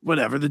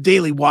 the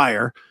Daily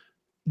Wire.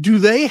 Do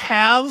they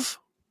have,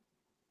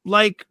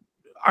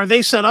 are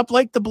they set up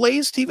like the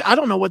Blaze TV? I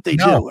don't know what they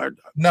do.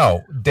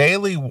 No,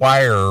 Daily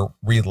Wire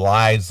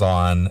relies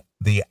on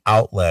the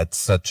outlets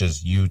such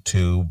as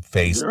YouTube,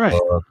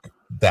 Facebook,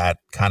 that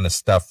kind of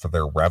stuff for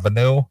their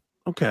revenue.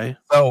 Okay.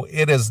 So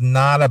it is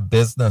not a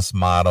business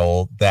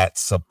model that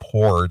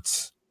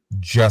supports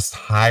just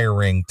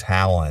hiring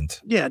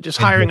talent. Yeah, just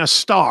hiring a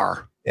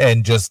star.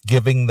 And just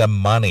giving them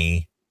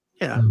money,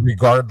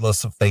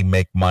 regardless if they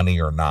make money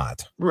or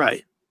not.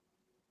 Right.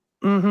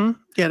 Mm-hmm.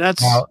 Yeah,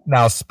 that's...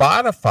 Now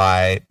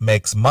Spotify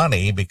makes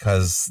money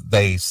because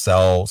they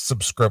sell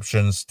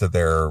subscriptions to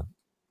their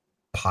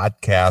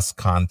podcast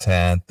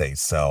content. They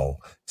sell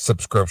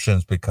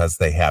subscriptions because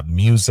they have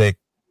music,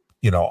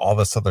 all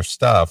this other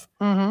stuff.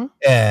 Mm-hmm.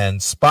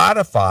 And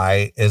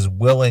Spotify is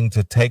willing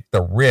to take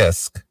the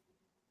risk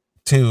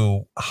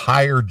to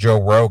hire Joe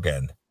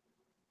Rogan,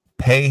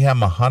 pay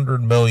him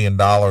 $100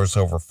 million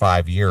over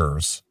 5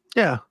 years.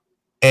 Yeah.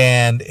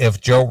 And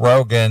if Joe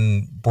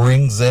Rogan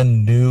brings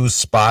in new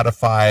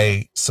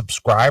Spotify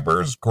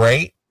subscribers,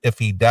 great. If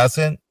he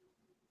doesn't,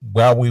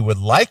 well, we would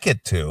like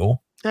it to.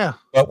 Yeah.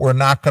 But we're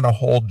not going to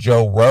hold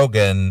Joe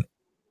Rogan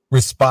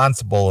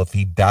responsible if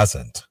he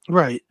doesn't.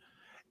 Right.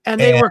 And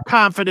they were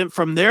confident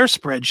from their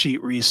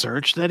spreadsheet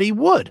research that he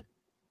would.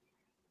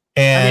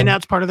 And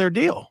that's part of their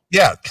deal.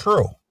 Yeah,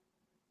 true.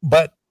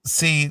 But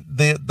see,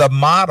 the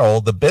model,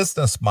 the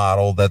business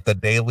model that the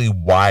Daily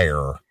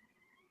Wire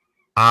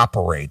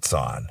operates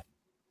on,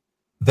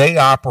 they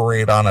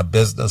operate on a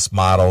business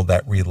model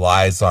that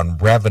relies on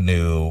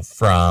revenue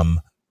from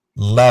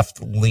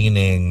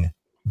left-leaning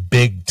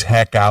big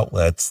tech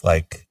outlets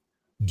like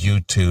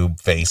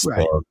YouTube,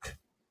 Facebook,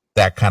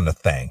 that kind of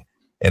thing.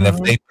 And if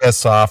they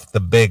piss off the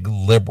big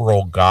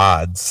liberal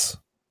gods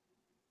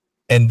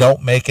and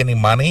don't make any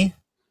money,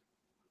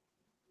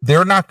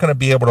 they're not going to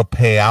be able to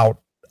pay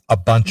out a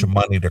bunch of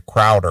money to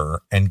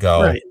Crowder and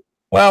go,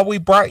 well, we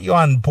brought you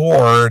on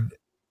board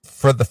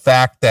for the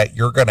fact that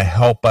you're going to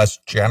help us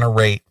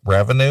generate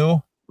revenue.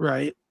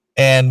 Right.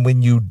 And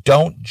when you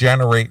don't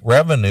generate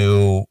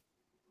revenue,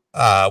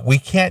 we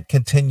can't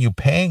continue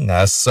paying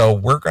us. So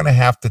we're going to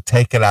have to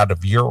take it out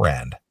of your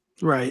end.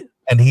 Right.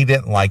 And he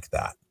didn't like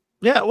that.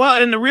 Yeah.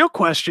 Well, and the real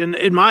question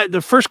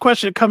the first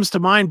question that comes to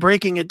mind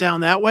breaking it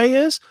down that way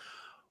is,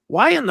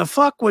 why in the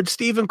fuck would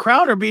Steven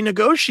Crowder be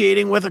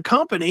negotiating with a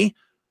company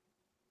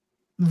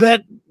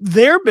that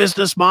their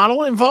business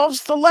model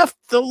involves the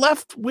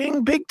left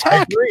wing big tech?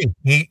 I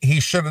agree.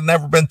 He should have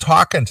never been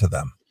talking to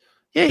them.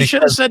 Yeah, he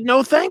should have said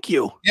no, thank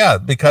you. Yeah,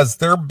 because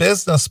their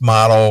business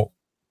model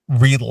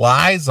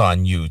relies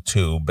on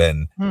YouTube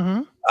and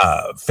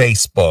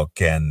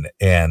Facebook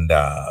and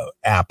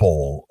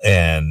Apple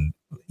and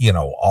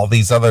all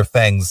these other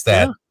things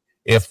that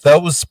if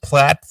those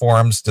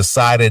platforms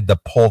decided to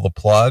pull the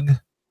plug,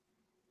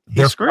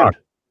 they're screwed.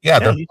 Yeah,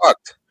 they're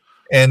fucked.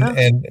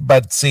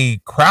 But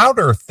see,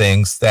 Crowder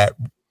thinks that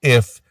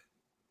if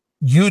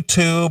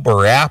YouTube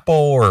or Apple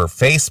or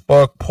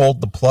Facebook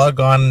pulled the plug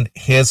on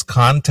his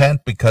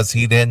content because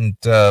he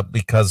didn't,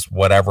 because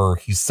whatever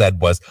he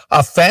said was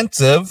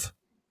offensive,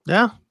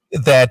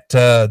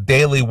 that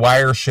Daily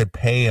Wire should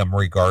pay him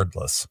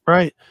regardless.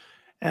 Right.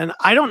 And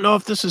I don't know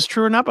if this is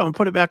true or not, but I'm going to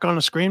put it back on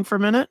the screen for a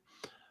minute.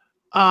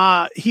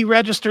 He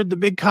registered the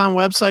BigCon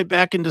website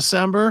back in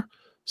December.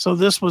 So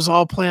this was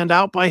all planned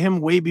out by him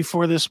way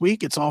before this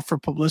week. It's all for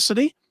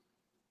publicity.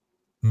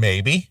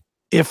 Maybe.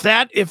 If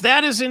that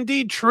is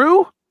indeed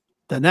true,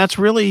 then that's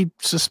really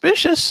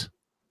suspicious.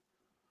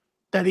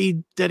 That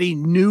he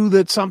knew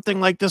that something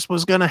like this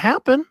was going to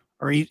happen,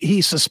 or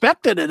he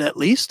suspected it at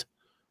least.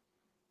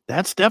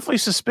 That's definitely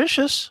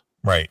suspicious.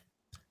 Right.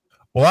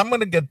 Well, I'm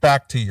going to get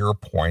back to your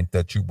point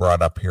that you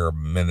brought up here a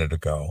minute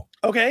ago.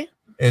 Okay.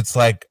 It's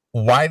like,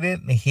 why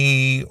didn't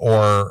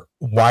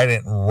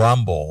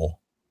Rumble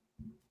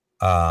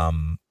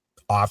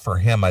offer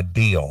him a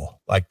deal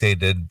like they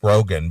did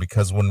Rogan?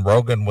 Because when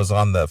Rogan was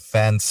on the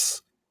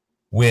fence,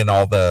 when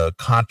all the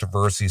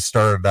controversy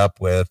started up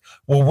with,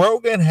 well,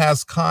 Rogan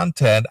has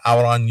content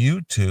out on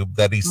YouTube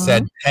that he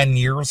said 10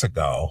 years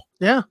ago.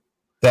 Yeah.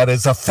 That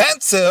is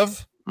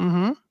offensive,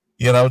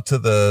 to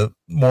the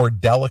more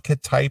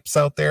delicate types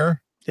out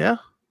there. Yeah.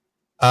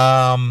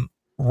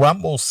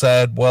 Rumble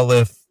said, well,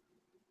 if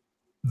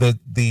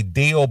the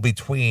deal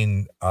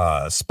between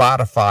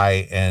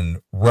Spotify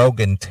and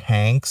Rogan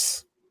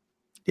tanks,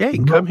 Yeah, you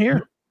can come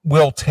here.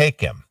 We'll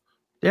take him.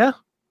 Yeah.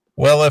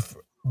 Well, if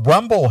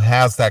Rumble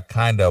has that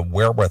kind of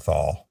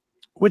wherewithal,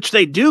 which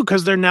they do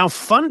because they're now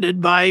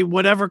funded by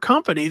whatever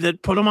company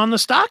that put them on the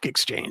stock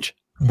exchange.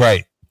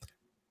 Right.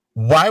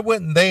 Why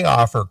wouldn't they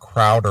offer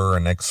Crowder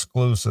an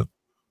exclusive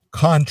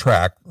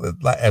contract,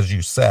 as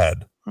you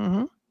said,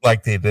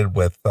 like they did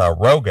with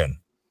Rogan?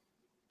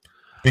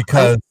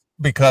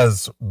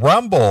 Because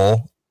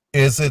Rumble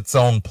is its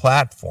own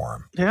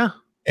platform. Yeah.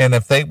 And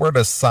if they were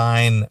to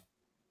sign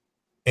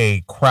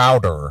a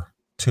Crowder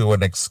to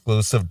an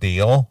exclusive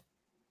deal,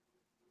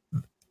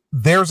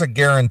 there's a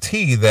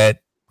guarantee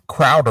that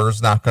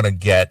Crowder's not going to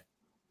get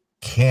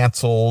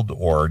canceled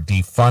or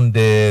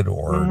defunded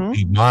or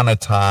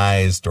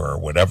demonetized or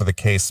whatever the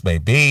case may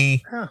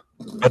be. Yeah.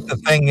 But the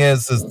thing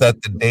is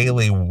that the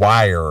Daily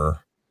Wire,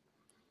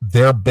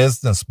 their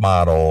business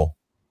model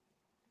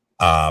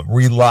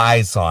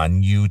relies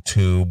on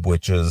YouTube,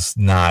 which is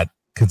not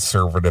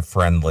conservative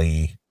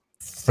friendly,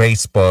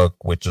 Facebook,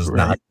 which is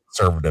not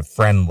conservative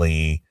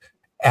friendly,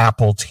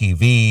 Apple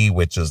TV,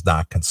 which is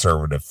not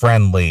conservative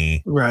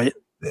friendly. Right.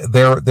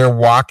 They're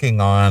walking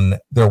on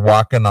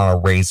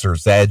a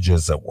razor's edge,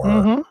 as it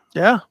were.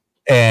 Yeah.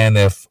 And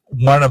if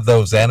one of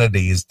those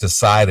entities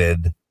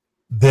decided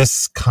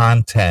this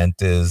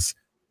content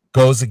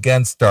goes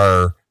against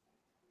our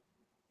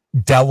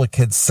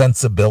delicate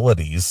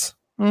sensibilities,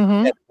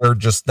 and we're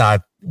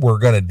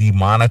going to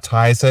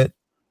demonetize it,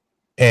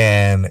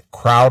 and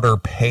Crowder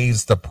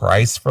pays the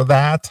price for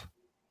that,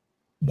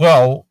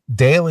 well,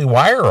 Daily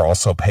Wire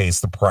also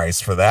pays the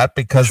price for that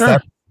because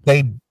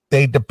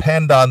they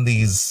depend on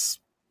these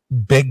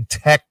big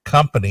tech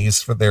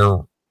companies for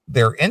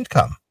their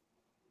income.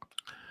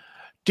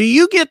 Do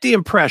you get the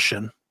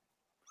impression,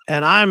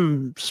 and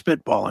I'm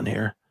spitballing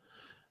here,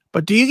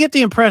 but do you get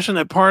the impression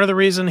that part of the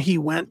reason he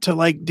went to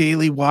like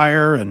Daily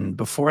Wire and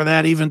before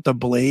that even to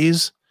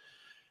Blaze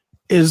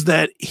is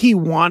that he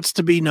wants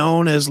to be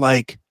known as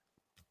like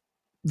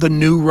the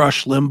new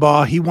Rush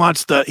Limbaugh? He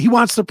wants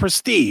the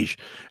prestige,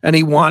 and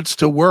he wants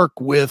to work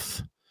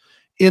with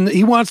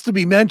he wants to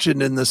be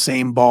mentioned in the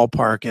same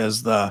ballpark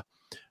as the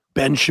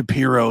Ben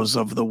Shapiro's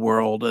of the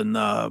world and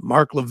the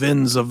Mark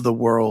Levin's of the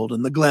world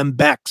and the Glenn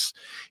Becks.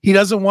 He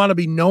doesn't want to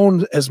be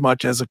known as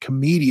much as a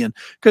comedian,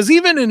 because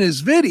even in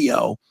his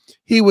video,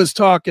 he was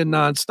talking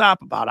nonstop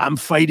about, I'm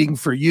fighting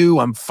for you.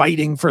 I'm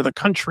fighting for the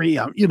country.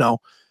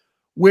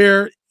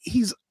 Where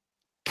he's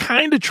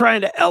kind of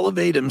trying to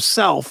elevate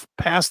himself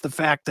past the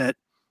fact that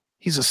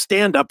he's a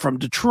stand-up from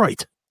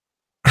Detroit.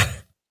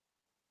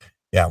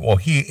 Yeah, well,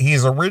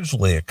 he's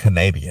originally a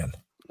Canadian.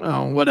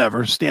 Oh,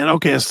 whatever. Stand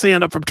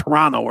up from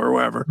Toronto or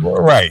wherever.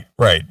 Right.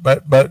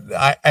 But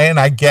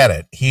I get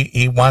it.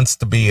 He wants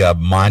to be a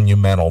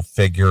monumental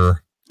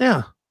figure.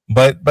 Yeah.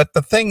 But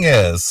the thing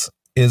is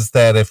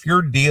that if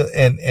you're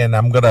and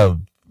I'm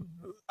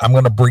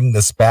gonna bring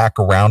this back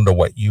around to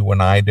what you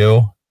and I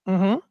do.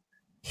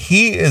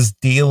 He is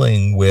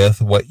dealing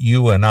with what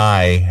you and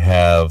I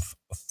have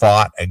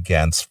fought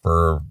against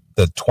for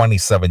the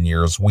 27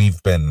 years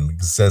we've been in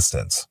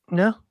existence.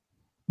 Yeah.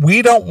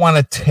 We don't want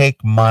to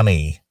take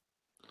money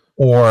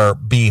or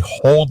be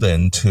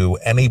beholden to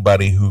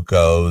anybody who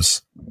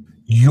goes,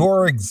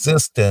 your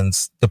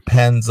existence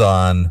depends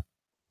on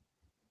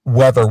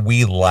whether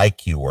we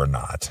like you or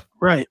not.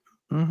 Right.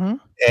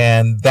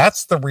 And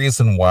that's the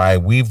reason why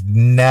we've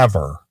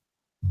never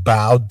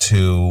bowed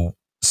to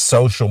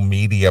social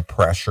media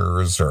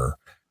pressures or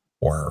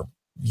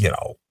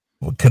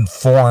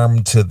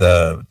conform to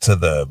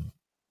the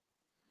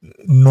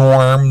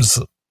norms,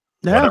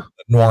 whatever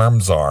the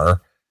norms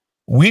are.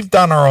 We've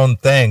done our own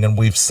thing, and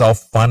we've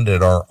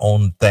self-funded our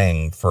own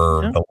thing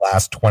for the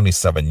last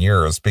 27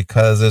 years,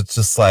 because it's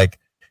just like,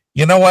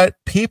 you know what?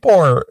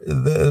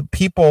 The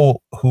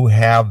people who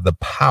have the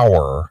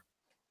power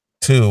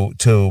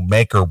to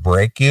make or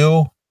break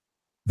you,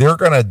 they're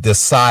going to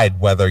decide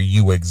whether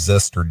you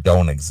exist or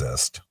don't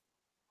exist.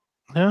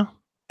 Yeah.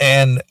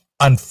 And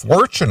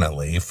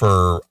unfortunately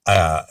for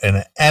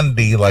an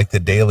entity like the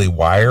Daily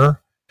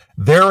Wire,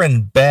 they're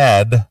in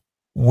bed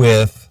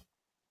with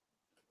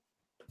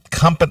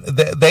company.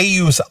 They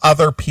use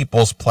other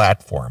people's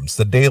platforms.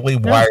 The Daily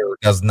Wire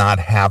does not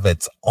have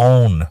its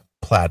own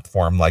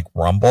platform like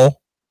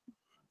Rumble.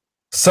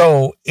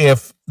 So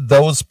if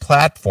those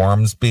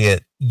platforms, be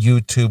it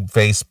YouTube,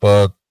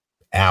 Facebook,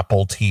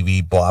 Apple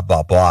TV, blah,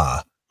 blah,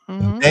 blah,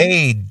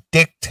 they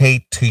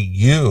dictate to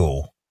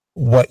you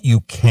what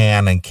you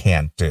can and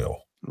can't do.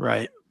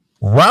 Right.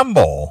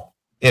 Rumble,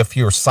 if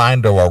you're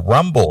signed to a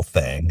Rumble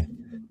thing,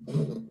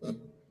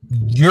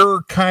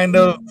 you're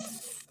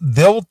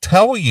they'll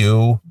tell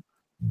you,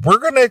 we're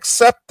going to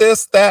accept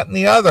this, that, and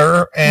the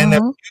other. And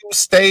if you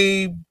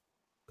stay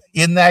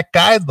in that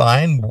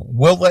guideline,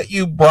 we'll let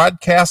you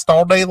broadcast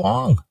all day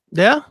long.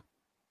 Yeah.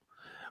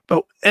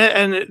 But,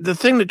 and the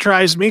thing that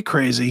drives me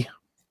crazy,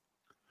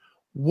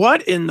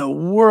 what in the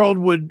world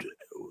would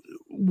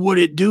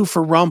it do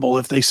for Rumble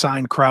if they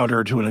signed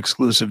Crowder to an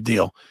exclusive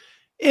deal?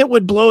 It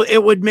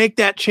would make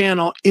that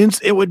channel,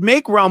 it would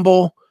make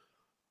Rumble,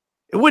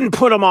 it wouldn't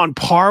put them on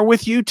par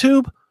with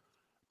YouTube,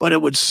 but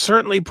it would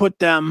certainly put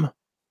them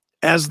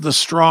as the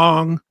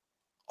strong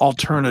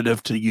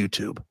alternative to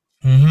YouTube.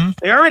 Mm-hmm.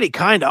 They already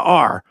kind of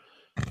are.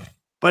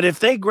 But if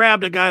they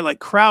grabbed a guy like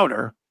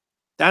Crowder,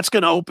 that's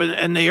going to open,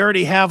 and they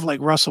already have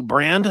like Russell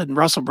Brand, and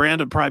Russell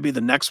Brand would probably be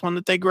the next one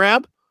that they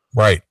grab.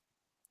 Right.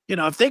 You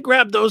know, if they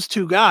grab those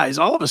two guys,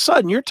 all of a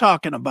sudden you're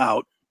talking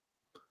about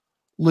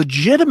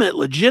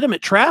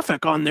legitimate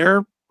traffic on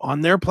their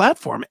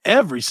platform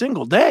every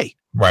single day.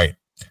 Right.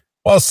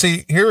 Well,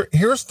 see,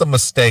 here's the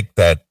mistake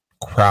that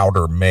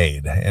Crowder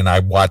made, and I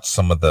watched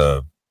some of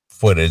the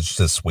footage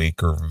this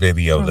week or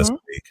video this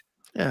week.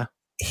 Yeah.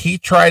 He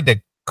tried to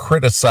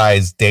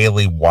criticize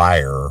Daily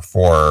Wire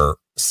for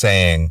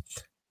saying,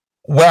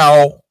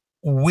 well,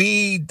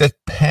 we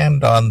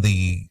depend on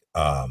the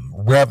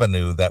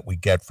revenue that we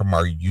get from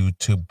our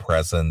YouTube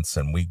presence,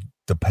 and we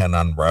depend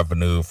on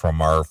revenue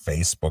from our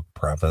Facebook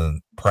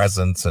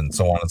presence, and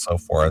so on and so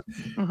forth.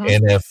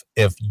 And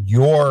if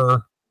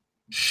your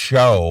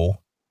show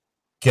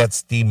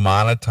gets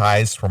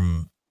demonetized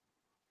from,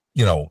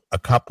 you know, a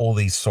couple of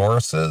these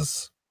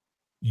sources,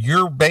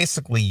 you're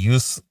basically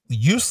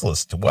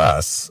useless to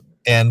us,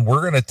 and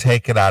we're going to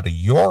take it out of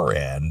your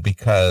end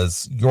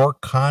because your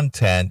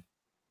content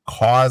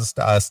caused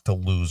us to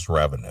lose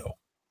revenue.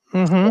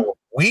 So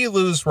we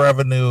lose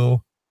revenue,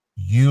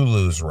 you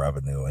lose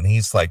revenue. And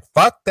he's like,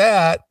 fuck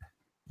that.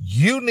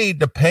 You need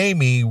to pay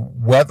me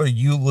whether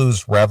you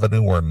lose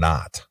revenue or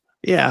not.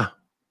 Yeah.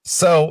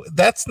 So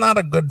that's not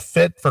a good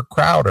fit for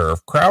Crowder.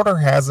 If Crowder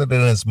has it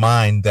in his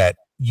mind that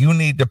you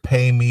need to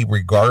pay me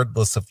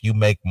regardless if you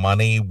make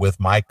money with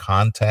my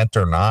content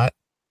or not,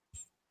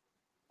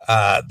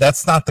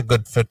 that's not the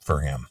good fit for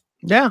him.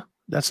 Yeah,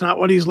 that's not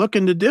what he's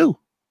looking to do.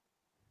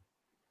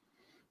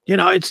 You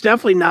know, it's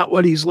definitely not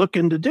what he's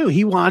looking to do.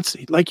 He wants,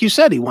 like you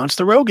said, he wants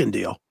the Rogan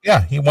deal.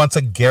 Yeah, he wants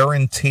a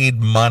guaranteed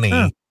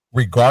money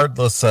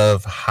regardless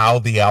of how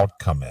the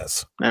outcome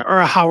is. Or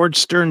a Howard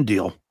Stern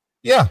deal.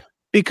 Yeah.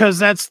 Because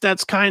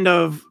that's kind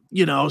of,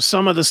 you know,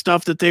 some of the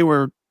stuff that they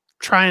were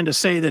trying to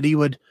say that he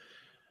would.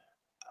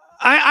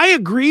 I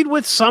agreed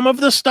with some of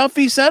the stuff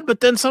he said, but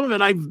then some of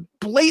it I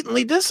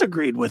blatantly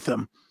disagreed with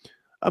him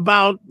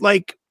about,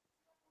 like,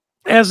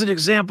 as an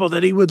example,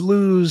 that he would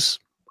lose,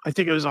 I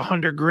think it was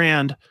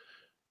 $100,000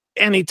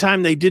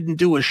 anytime they didn't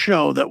do a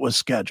show that was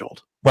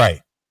scheduled.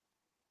 Right.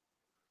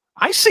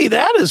 I see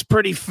that as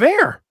pretty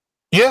fair.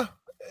 Yeah.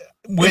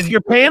 If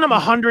you're paying them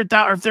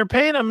 $100,000, or if they're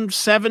paying them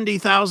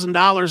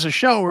 $70,000 a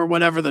show or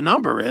whatever the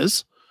number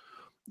is,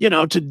 you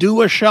know, to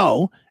do a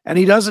show, and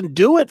he doesn't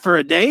do it for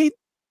a day,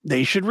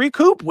 they should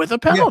recoup with a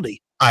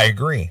penalty. Yeah, I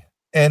agree.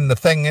 And the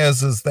thing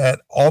is that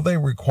all they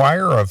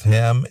require of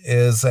him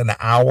is an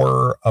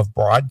hour of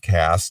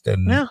broadcast,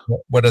 and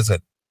what is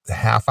it? A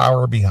half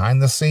hour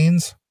behind the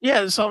scenes?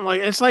 Yeah, something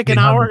like it's like an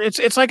hour.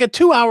 It's like a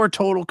 2-hour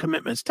total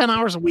commitment. It's 10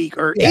 hours a week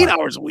or 8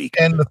 hours a week.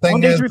 And the thing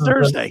Monday is, through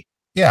Thursday.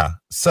 Yeah.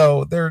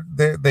 So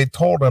they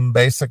told him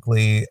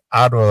basically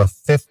out of a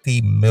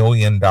 $50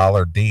 million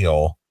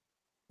deal,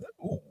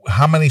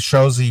 how many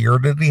shows a year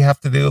did he have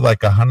to do?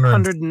 Like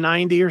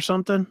 190 or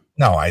something?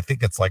 No, I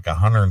think it's like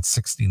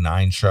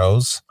 169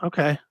 shows.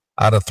 Okay.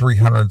 Out of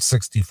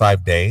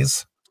 365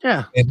 days.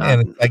 Yeah. And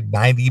it's like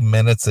 90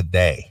 minutes a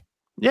day.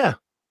 Yeah.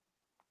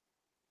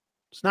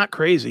 It's not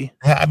crazy.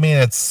 I mean,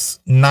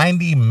 it's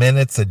 90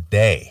 minutes a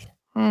day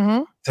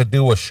to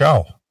do a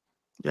show.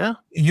 Yeah.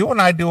 You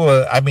and I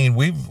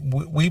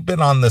we've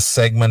been on this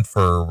segment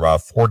for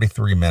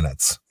 43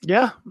 minutes.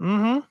 Yeah.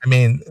 I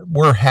mean,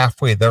 we're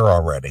halfway there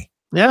already.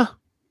 Yeah.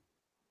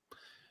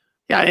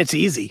 Yeah, it's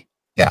easy.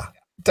 Yeah.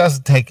 It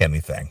doesn't take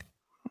anything.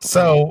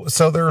 So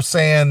they're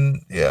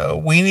saying,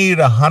 we need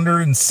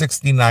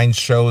 169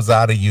 shows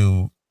out of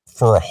you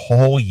for a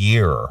whole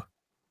year.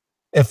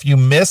 If you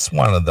miss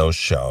one of those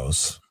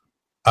shows,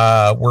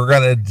 we're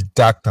going to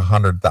deduct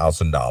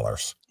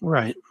 $100,000.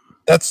 Right.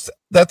 That's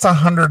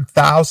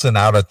 100,000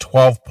 out of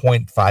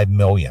 12.5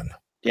 million.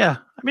 Yeah.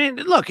 I mean,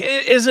 look,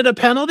 is it a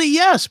penalty?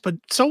 Yes, but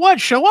so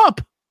what? Show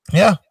up.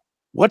 Yeah.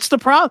 What's the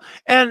problem?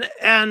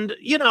 And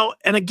you know,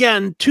 and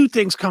again, two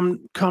things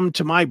come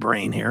to my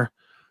brain here.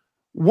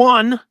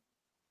 One,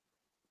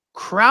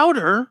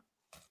 Crowder,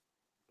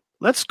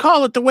 let's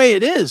call it the way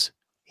it is.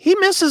 He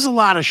misses a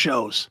lot of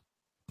shows.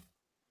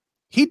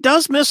 He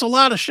does miss a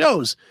lot of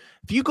shows.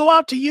 If you go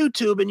out to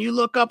YouTube and you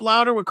look up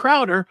Louder with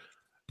Crowder,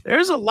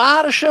 there's a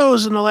lot of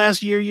shows in the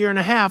last year and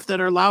a half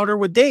that are Louder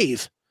with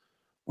Dave,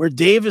 where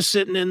Dave is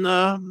sitting in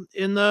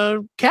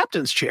the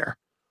captain's chair.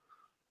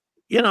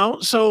 You know,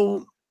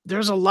 so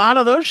there's a lot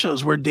of those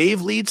shows where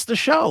Dave leads the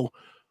show.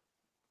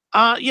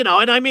 You know,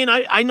 and I mean,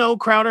 I know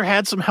Crowder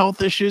had some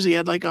health issues. He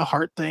had like a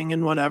heart thing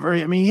and whatever.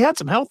 I mean, he had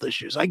some health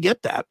issues. I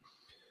get that.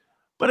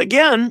 But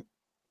again,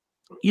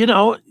 you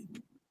know,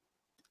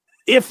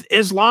 if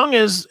as long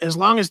as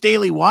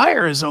Daily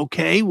Wire is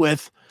okay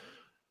with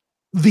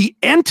the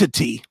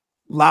entity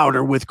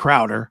Louder with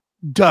Crowder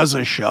does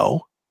a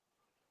show,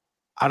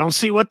 I don't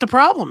see what the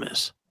problem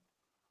is.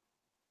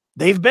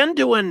 They've been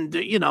doing,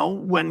 you know,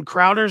 when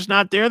Crowder's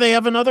not there, they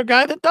have another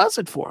guy that does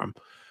it for them.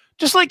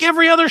 Just like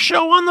every other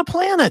show on the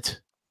planet.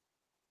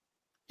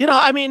 You know,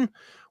 I mean,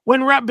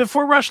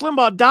 before Rush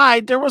Limbaugh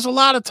died, there was a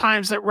lot of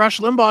times that Rush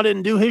Limbaugh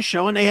didn't do his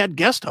show and they had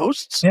guest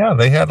hosts. Yeah,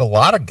 they had a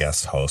lot of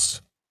guest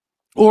hosts.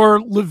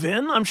 Or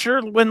Levin, I'm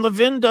sure when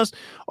Levin does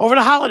over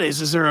the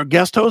holidays, is there a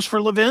guest host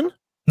for Levin?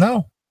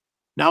 No.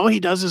 No, he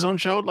does his own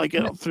show, like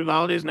through the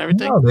holidays and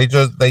everything. No,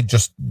 they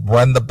just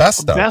run the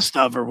best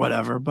of or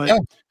whatever. But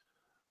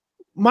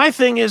my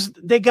thing is,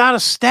 they got a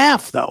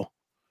staff though.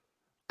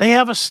 They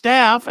have a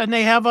staff and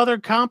they have other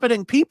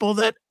competent people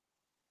that,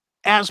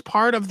 as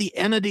part of the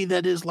entity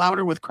that is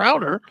Louder with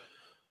Crowder,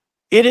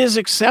 it is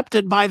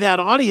accepted by that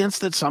audience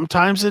that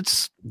sometimes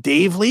it's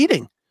Dave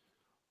leading.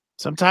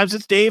 Sometimes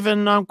it's Dave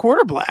and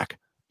Quarterblack.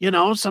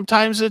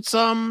 Sometimes it's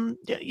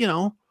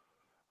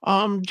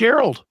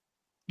Gerald.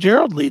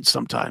 Gerald leads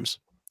sometimes.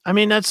 I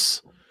mean,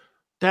 that's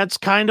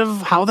kind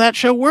of how that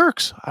show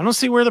works. I don't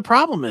see where the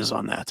problem is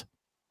on that.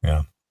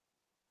 Yeah.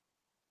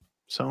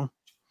 So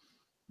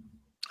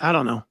I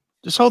don't know.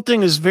 This whole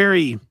thing is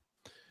very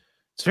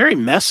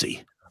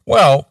messy.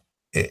 Well,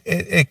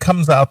 it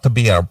comes out to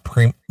be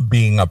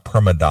being a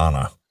prima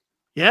donna.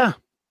 Yeah.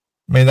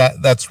 I mean,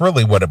 that's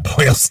really what it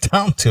boils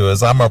down to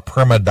is I'm a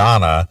prima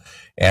donna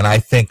and I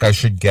think I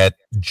should get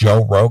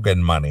Joe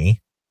Rogan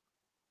money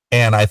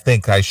and I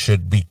think I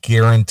should be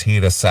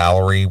guaranteed a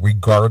salary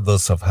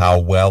regardless of how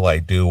well I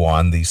do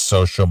on these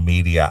social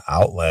media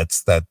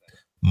outlets that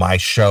my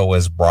show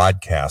is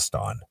broadcast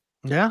on.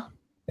 Yeah.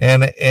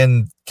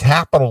 And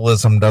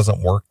capitalism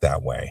doesn't work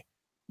that way.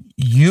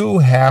 You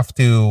have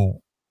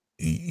to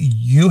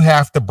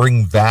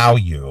bring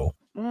value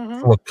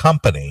to a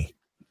company.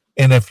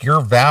 And if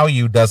your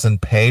value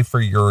doesn't pay for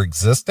your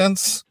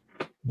existence,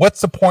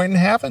 what's the point in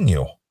having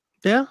you?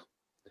 Yeah.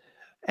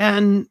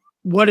 And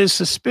what is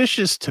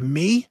suspicious to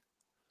me,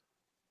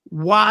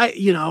 why,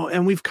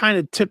 and we've kind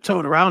of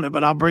tiptoed around it,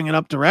 but I'll bring it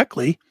up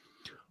directly.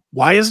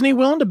 Why isn't he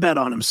willing to bet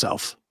on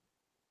himself?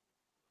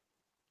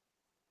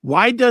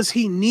 Why does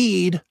he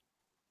need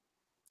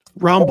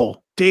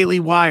Rumble, Daily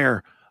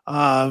Wire,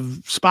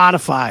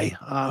 Spotify,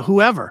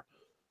 whoever?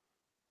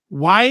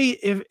 Why,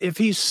 if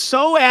he's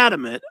so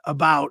adamant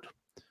about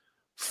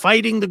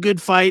fighting the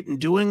good fight and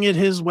doing it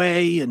his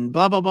way and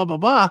blah, blah, blah, blah,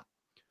 blah,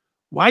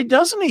 why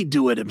doesn't he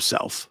do it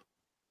himself?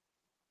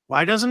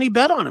 Why doesn't he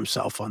bet on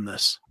himself on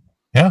this?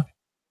 Yeah.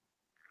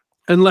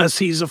 Unless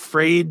he's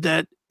afraid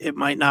that it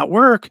might not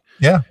work.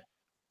 Yeah.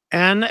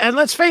 And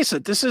let's face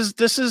it, this is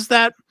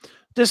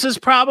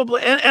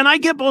probably, and I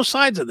get both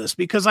sides of this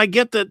because I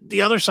get that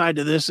the other side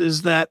of this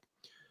is that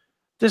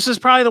this is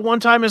probably the one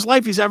time in his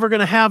life he's ever going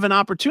to have an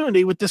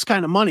opportunity with this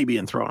kind of money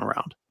being thrown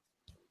around.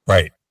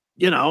 Right.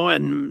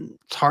 And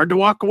it's hard to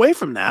walk away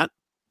from that.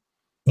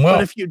 Well,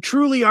 but if you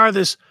truly are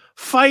this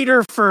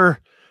fighter for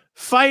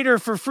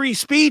free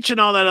speech and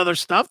all that other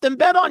stuff, then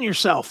bet on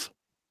yourself.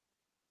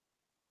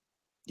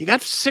 You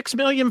got 6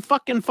 million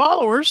fucking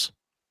followers.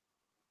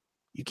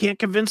 You can't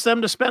convince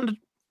them to spend,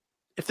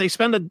 if they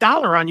spend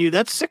 $1 on you,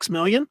 that's 6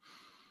 million.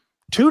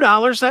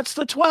 $2, that's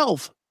the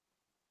 12.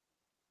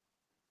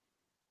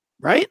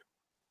 Right?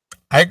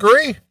 I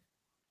agree.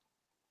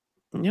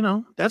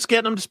 That's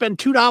getting them to spend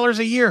 $2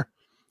 a year,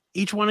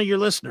 each one of your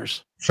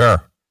listeners.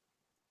 Sure.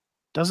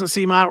 Doesn't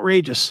seem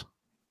outrageous.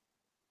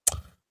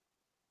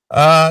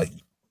 The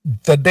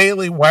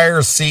Daily Wire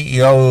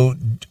CEO,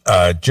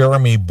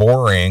 Jeremy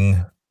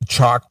Boring,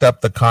 chalked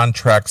up the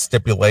contract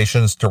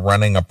stipulations to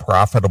running a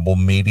profitable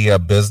media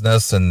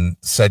business and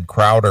said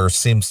Crowder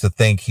seems to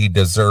think he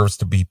deserves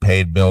to be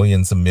paid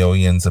millions and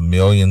millions and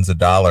millions of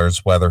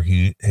dollars, whether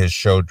his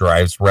show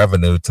drives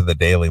revenue to the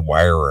Daily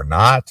Wire or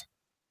not.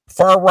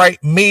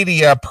 Far-right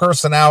media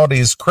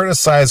personalities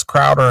criticized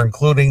Crowder,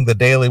 including the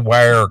Daily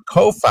Wire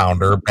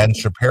co-founder, Ben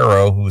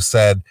Shapiro, who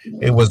said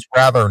it was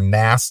rather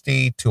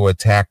nasty to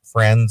attack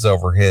friends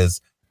over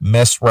his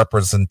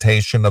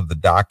misrepresentation of the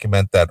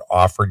document that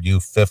offered you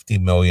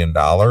 $50 million.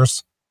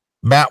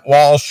 Matt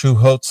Walsh, who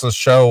hosts the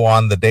show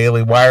on the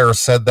Daily Wire,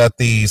 said that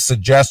the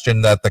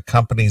suggestion that the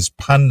company's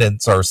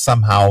pundits are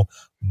somehow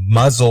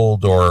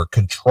muzzled or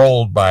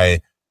controlled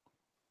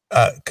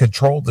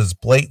is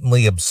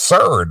blatantly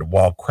absurd,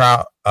 while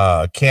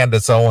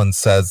Candace Owens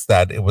says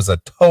that it was a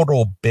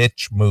total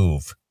bitch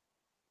move.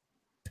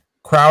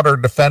 Crowder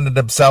defended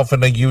himself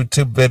in a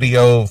YouTube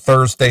video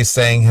Thursday,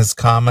 saying his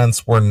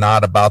comments were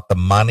not about the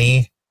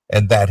money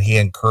and that he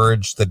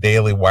encouraged the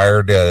Daily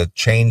Wire to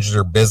change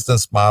their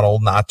business model,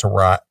 not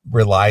to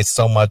rely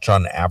so much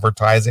on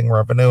advertising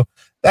revenue.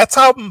 That's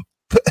how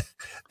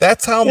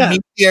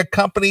media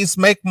companies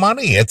make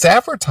money. It's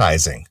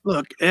advertising.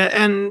 Look,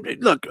 I'm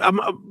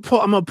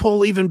gonna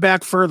pull even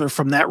back further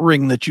from that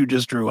ring that you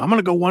just drew. I'm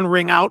gonna go one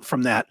ring out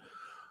from that.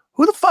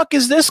 Who the fuck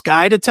is this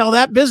guy to tell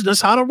that business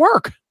how to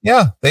work?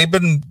 Yeah, they've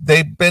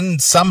been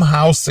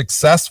somehow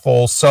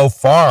successful so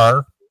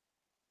far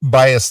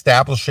by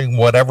establishing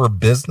whatever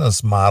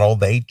business model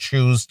they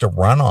choose to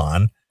run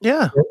on.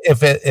 Yeah.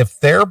 If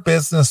their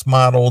business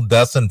model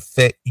doesn't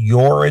fit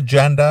your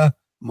agenda,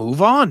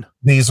 move on.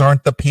 These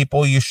aren't the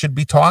people you should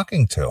be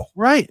talking to.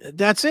 Right.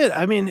 That's it.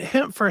 I mean,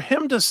 for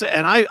him to say,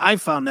 and I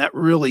found that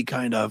really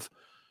kind of,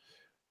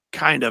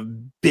 kind of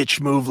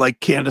bitch move, like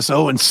Candace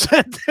Owens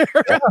said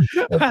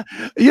there.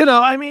 Yeah.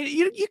 I mean,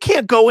 you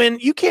can't go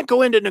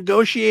into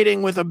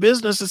negotiating with a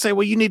business and say,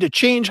 well, you need to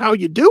change how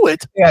you do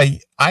it. Yeah,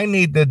 I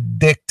need to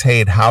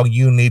dictate how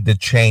you need to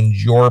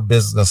change your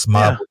business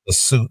model to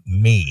suit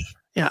me.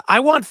 Yeah, I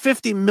want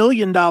 $50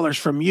 million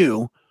from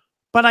you,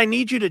 but I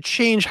need you to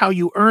change how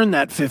you earn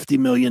that $50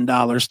 million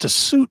to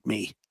suit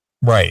me.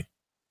 Right.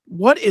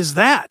 What is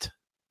that?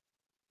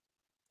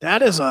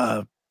 That's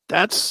a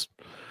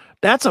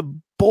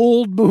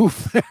bold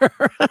move there.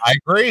 I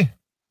agree.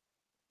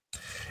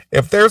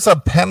 If there's a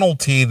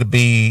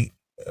penalty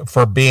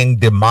for being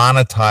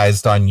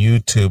demonetized on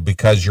YouTube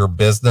because your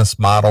business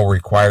model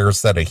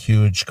requires that a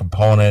huge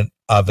component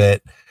of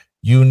it,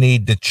 you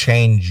need to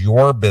change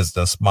your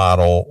business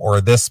model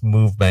or this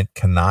movement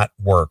cannot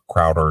work,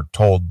 Crowder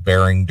told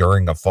Bering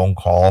during a phone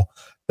call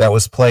that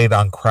was played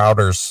on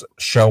Crowder's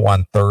show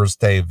on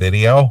Thursday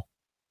video.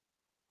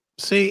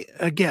 See,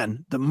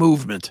 again, the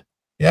movement.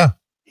 Yeah.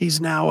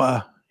 He's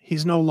no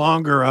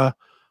longer a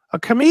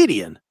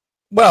comedian.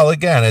 Well,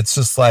 again, it's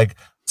just like,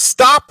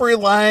 stop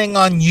relying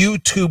on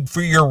YouTube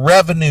for your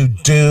revenue,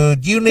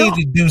 dude. You need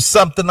to do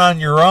something on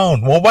your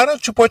own. Well, why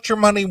don't you put your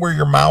money where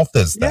your mouth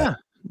is then? Yeah,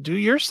 do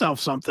yourself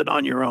something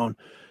on your own.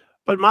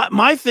 But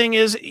my thing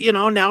is,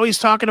 now he's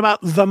talking about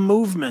the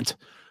movement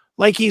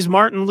like he's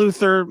Martin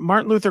Luther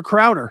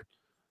Crowder,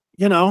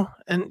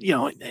 and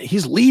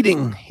he's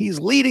leading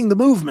the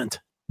movement.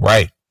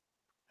 Right.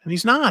 And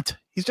he's not.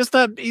 He's just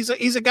he's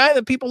a guy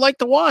that people like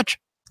to watch.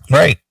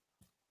 Right.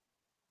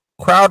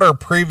 Crowder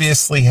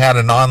previously had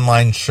an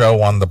online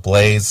show on The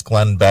Blaze,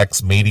 Glenn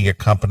Beck's media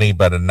company,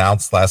 but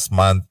announced last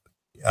month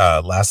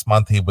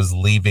he was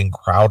leaving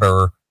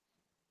Crowder.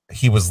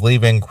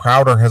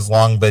 Crowder has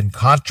long been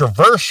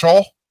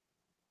controversial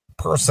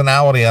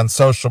personality on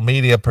social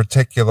media,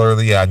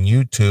 particularly on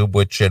YouTube,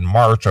 which in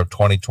March of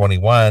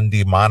 2021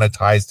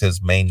 demonetized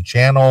his main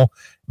channel,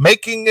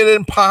 making it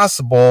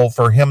impossible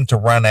for him to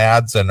run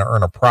ads and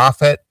earn a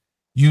profit.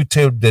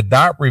 YouTube did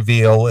not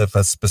reveal if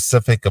a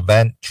specific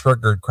event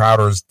triggered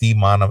Crowder's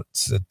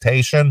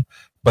demonetization,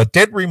 but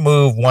did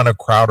remove one of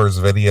Crowder's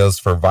videos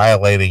for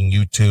violating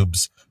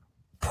YouTube's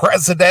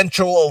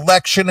presidential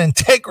election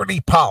integrity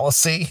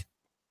policy,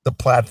 the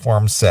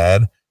platform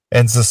said,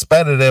 and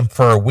suspended him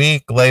for a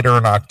week. Later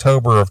in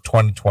October of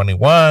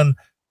 2021,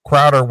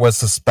 Crowder was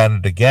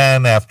suspended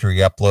again after he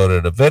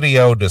uploaded a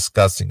video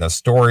discussing a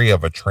story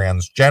of a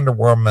transgender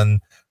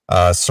woman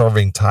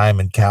serving time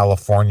in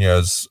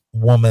California's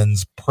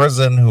woman's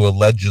prison who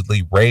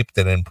allegedly raped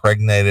and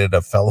impregnated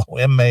a fellow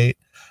inmate,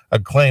 a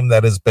claim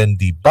that has been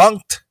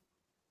debunked.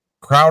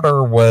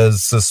 Crowder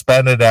was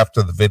suspended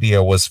after the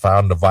video was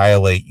found to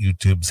violate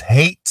YouTube's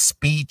hate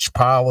speech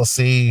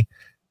policy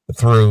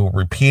through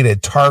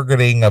repeated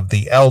targeting of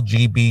the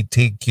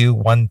LGBTQ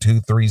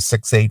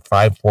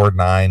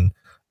 123685549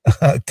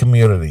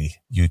 community,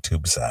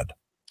 YouTube said.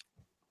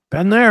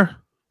 Been there.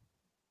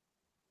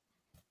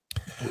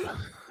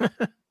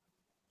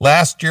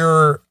 Last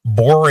year,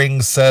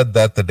 Boring said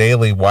that the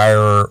Daily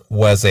Wire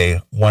was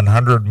a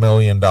 $100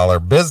 million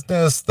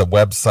business. The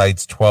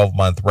website's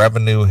 12-month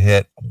revenue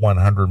hit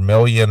 $100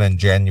 million in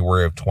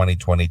January of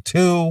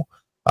 2022,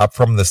 up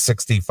from the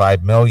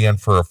 $65 million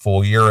for a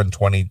full year in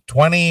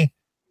 2020.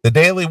 The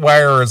Daily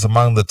Wire is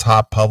among the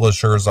top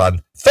publishers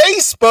on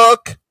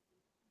Facebook,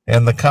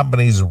 and the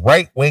company's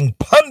right-wing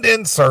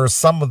pundits are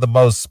some of the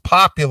most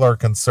popular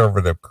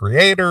conservative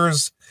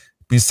creators.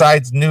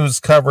 Besides news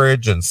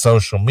coverage and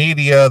social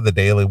media, the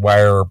Daily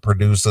Wire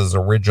produces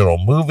original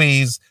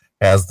movies,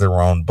 has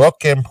their own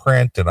book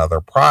imprint and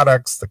other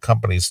products. The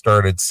company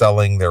started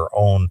selling their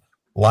own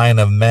line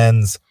of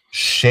men's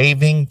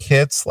shaving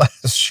kits.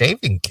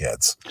 Shaving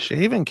kits,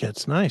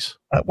 nice.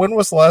 When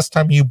was the last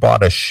time you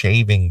bought a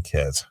shaving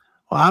kit?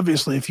 Well,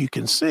 obviously, if you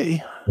can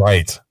see.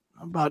 Right.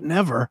 About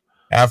never.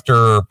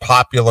 After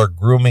popular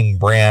grooming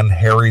brand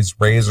Harry's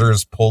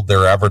Razors pulled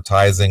their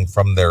advertising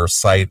from their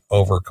site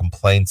over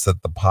complaints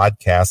that the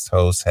podcast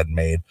host had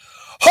made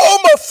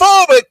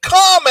homophobic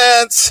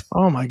comments.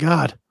 Oh my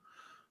God.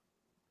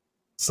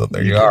 So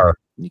there you are.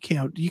 You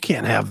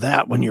can't have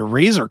that when your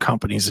razor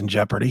company's in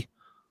jeopardy.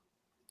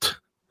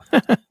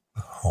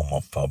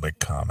 Homophobic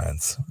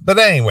comments. But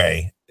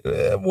anyway,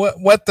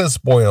 what this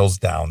boils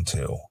down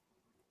to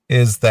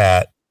is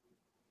that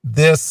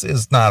this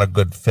is not a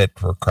good fit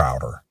for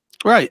Crowder.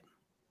 Right.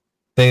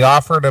 They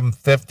offered him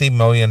 $50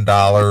 million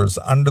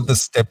under the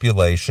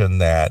stipulation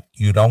that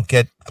you don't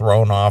get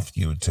thrown off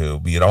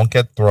YouTube, you don't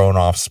get thrown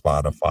off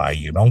Spotify,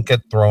 you don't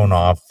get thrown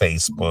off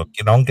Facebook,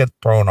 you don't get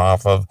thrown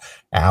off of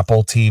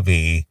Apple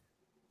TV,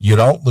 you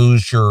don't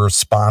lose your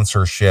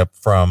sponsorship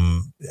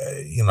from,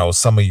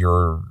 some of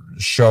your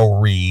show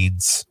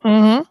reads,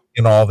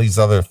 all these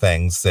other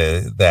things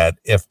that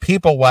if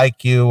people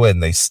like you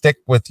and they stick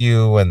with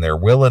you and they're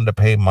willing to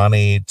pay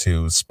money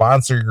to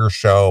sponsor your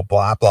show,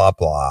 blah, blah,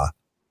 blah,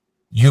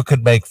 you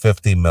could make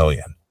 50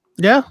 million.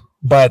 Yeah.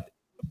 But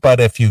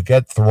if you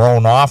get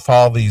thrown off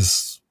all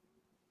these,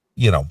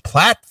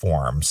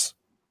 platforms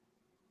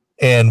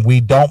and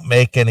we don't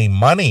make any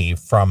money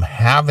from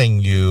having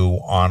you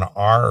on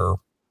our,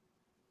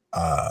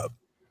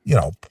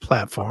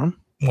 Platform.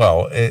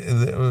 well,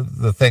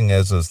 the thing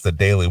is the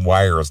Daily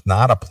Wire is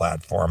not a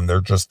platform.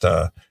 They're just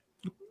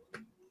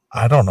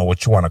I don't know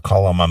what you want to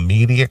call them, a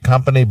media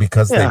company,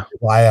 because they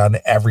rely on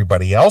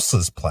everybody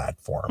else's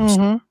platforms.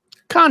 Mm-hmm.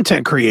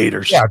 Content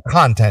creators. Yeah,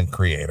 content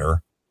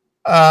creator.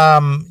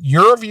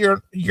 You're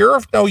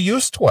of no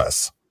use to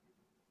us.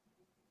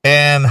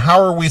 And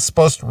how are we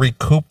supposed to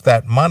recoup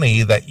that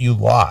money that you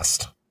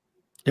lost?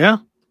 Yeah.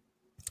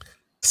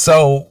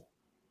 So,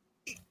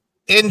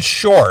 in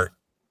short,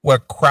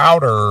 what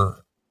Crowder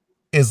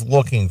is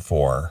looking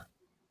for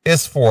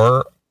is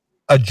for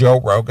a Joe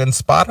Rogan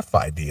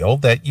Spotify deal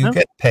that you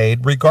get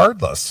paid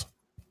regardless.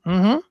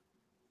 Mm-hmm.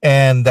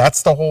 And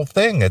that's the whole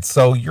thing. It's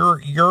so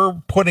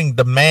you're putting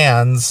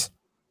demands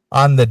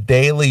on the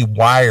Daily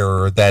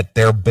Wire that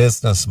their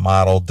business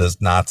model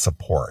does not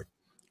support.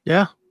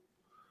 Yeah.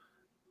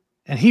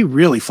 And he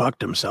really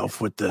fucked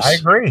himself with this.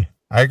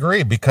 I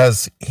agree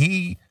because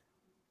he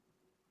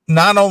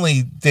not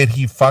only did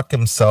he fuck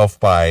himself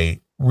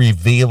by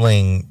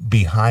revealing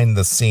behind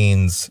the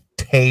scenes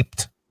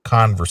taped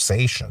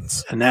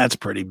conversations. And that's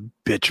pretty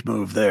bitch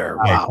move there.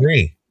 Wow. I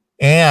agree.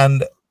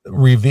 And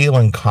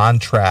revealing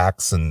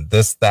contracts and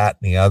this, that,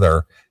 and the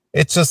other.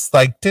 It's just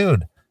like,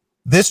 dude,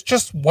 this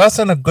just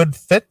wasn't a good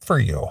fit for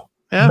you.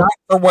 Yeah. Not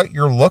for what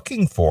you're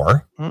looking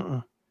for.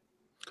 Mm-mm.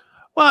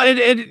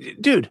 Well,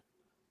 dude,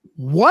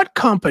 what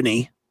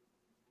company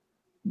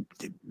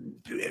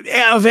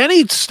of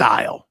any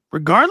style,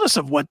 regardless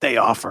of what they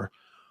offer,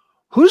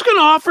 who's going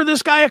to offer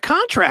this guy a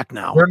contract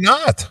now? They're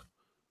not.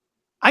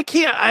 I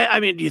can't. I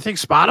mean, do you think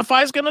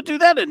Spotify's going to do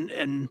that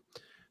and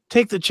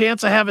take the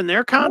chance of having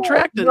their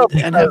contract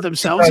and have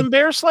themselves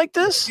embarrassed like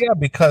this? Yeah,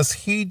 because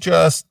he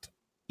just,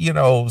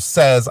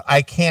 says,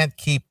 I can't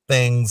keep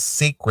things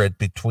secret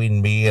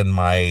between me and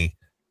my,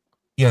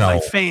 my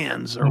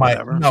fans or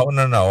whatever.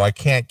 No. I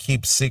can't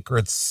keep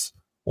secrets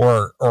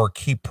or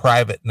keep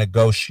private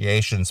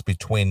negotiations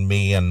between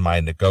me and my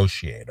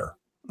negotiator.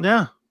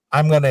 Yeah.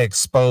 I'm going to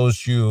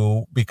expose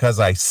you because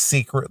I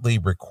secretly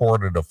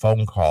recorded a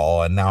phone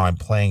call and now I'm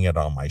playing it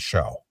on my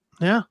show.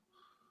 Yeah.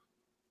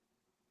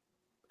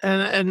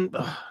 And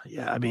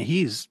I mean,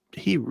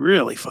 he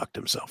really fucked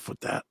himself with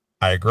that.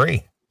 I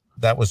agree.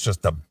 That was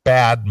just a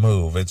bad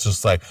move. It's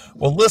just like,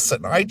 well,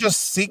 listen, I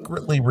just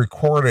secretly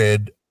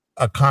recorded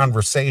a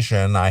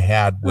conversation I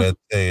had with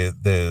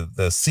the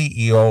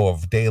CEO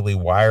of Daily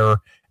Wire,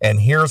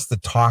 and here's the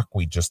talk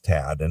we just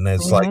had. And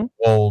it's like,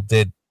 well,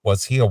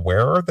 was he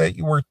aware that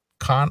you were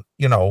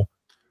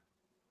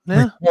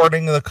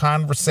recording the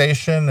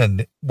conversation,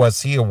 and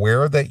was he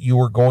aware that you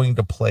were going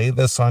to play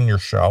this on your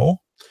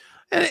show?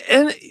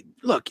 And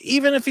look,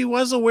 even if he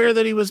was aware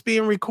that he was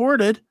being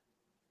recorded,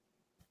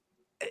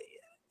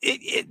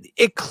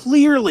 it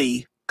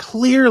clearly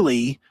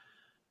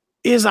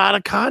is out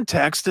of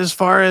context as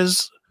far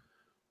as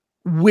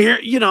where,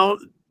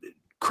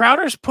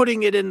 Crowder's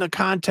putting it in the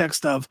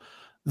context of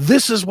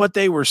this is what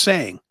they were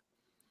saying.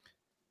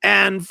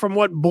 And from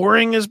what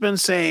Boring has been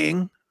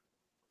saying,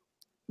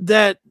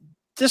 that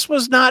this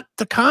was not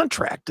the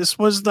contract. This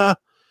was a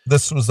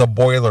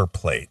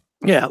boilerplate.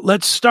 Yeah,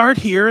 let's start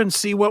here and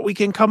see what we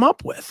can come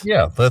up with.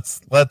 Yeah,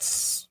 let's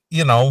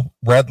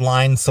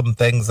redline some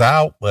things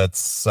out.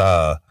 Let's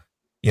what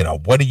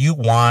do you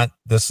want?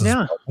 This is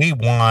what we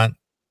want.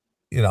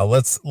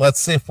 Let's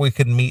see if we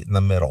can meet in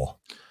the middle.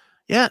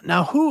 Yeah,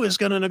 now who is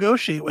going to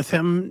negotiate with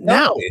him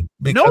now?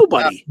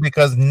 Nobody.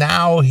 Because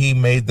now he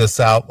made this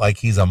out like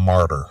he's a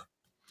martyr.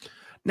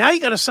 Now you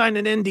got to sign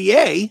an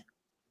NDA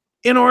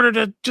in order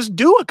to just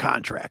do a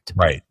contract.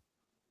 Right.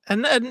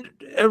 And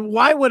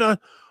why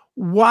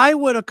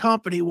would a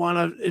company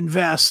want to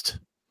invest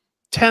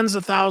tens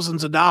of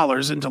thousands of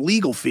dollars into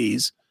legal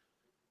fees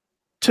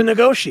to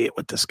negotiate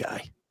with this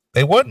guy?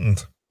 They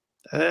wouldn't.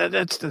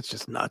 That's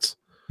just nuts.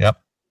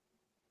 Yep.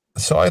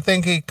 So I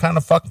think he kind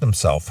of fucked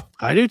himself.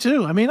 I do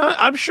too. I mean,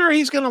 I'm sure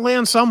he's going to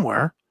land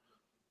somewhere,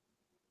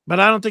 but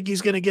I don't think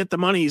he's going to get the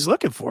money he's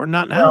looking for.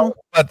 Not now. Well,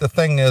 but the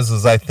thing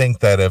is I think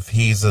that if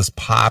he's as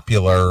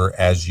popular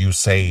as you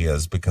say he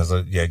is, because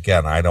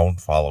again, I don't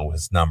follow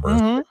his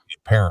numbers. But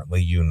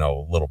apparently, a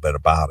little bit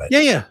about it.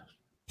 Yeah.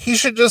 He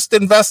should just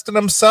invest in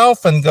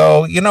himself and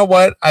go, you know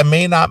what? I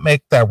may not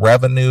make that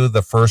revenue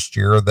the first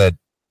year that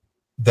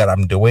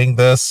I'm doing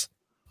this,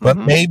 but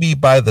maybe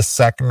by the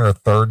second or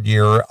third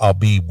year, I'll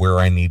be where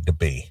I need to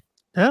be.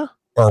 Yeah.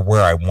 Or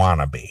where I want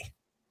to be.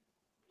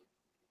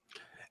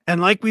 And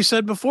like we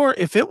said before,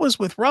 if it was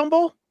with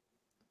Rumble,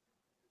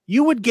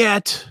 you would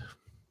get,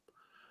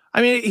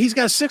 he's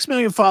got 6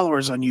 million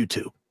followers on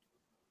YouTube.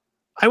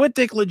 I would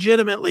think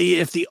legitimately,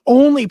 if the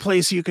only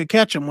place you could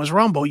catch him was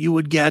Rumble, you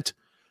would get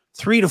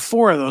 3 to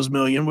 4 of those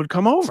million would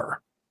come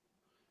over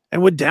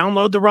and would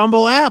download the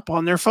Rumble app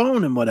on their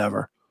phone and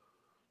whatever.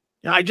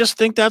 I just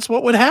think that's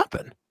what would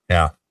happen.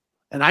 Yeah.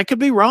 And I could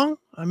be wrong.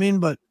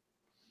 But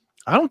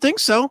I don't think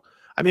so.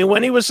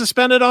 When he was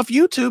suspended off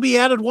YouTube, he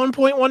added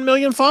 1.1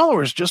 million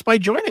followers just by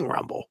joining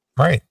Rumble.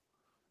 Right.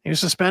 He was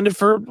suspended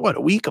for what,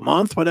 a week, a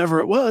month, whatever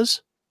it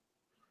was.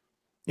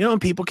 You know,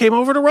 and people came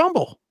over to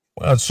Rumble.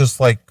 Well, it's just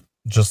like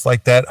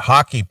that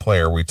hockey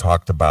player we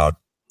talked about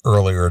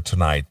earlier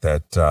tonight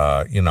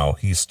that, you know,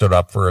 he stood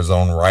up for his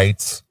own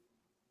rights,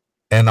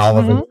 and all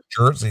of his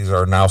jerseys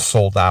are now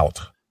sold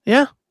out.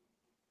 Yeah.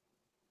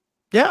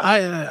 Yeah.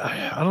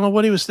 I don't know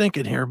what he was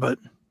thinking here, but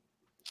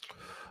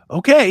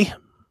okay.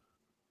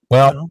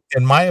 Well, you know?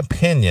 In my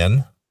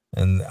opinion,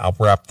 and I'll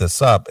wrap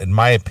this up, in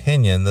my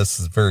opinion, this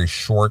is very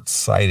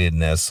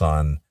short-sightedness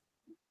on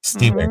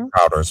Steven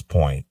Crowder's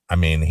point. I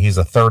mean, he's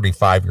a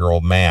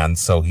 35-year-old man,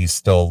 so he's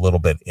still a little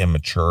bit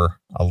immature,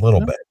 a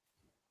little bit.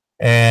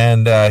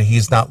 And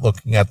he's not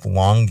looking at the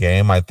long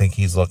game. I think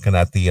he's looking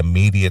at the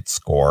immediate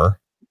score.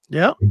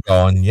 Yeah.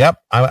 Going, yep,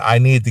 I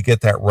need to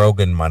get that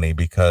Rogan money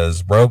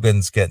because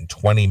Rogan's getting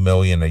 $20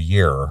 million a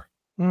year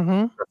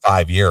for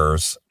 5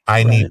 years.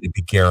 I need to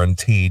be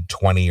guaranteed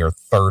 20 or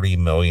 30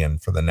 million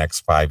for the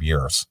next 5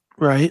 years.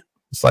 Right.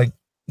 It's like,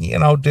 you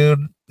know,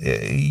 dude,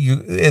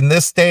 you in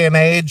this day and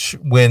age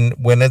when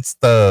it's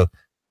the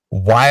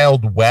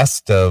wild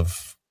west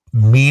of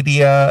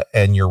media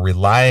and you're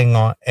relying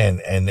on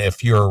and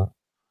if your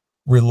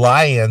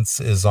reliance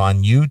is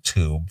on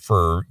YouTube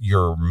for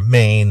your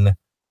main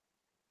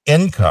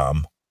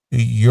income,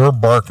 you're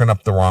barking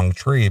up the wrong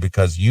tree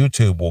because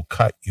YouTube will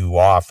cut you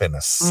off in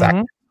a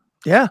second.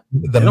 Yeah.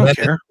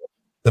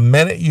 The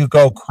minute you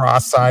go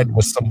cross-eyed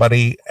with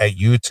somebody at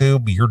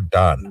YouTube, you're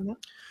done.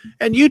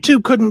 And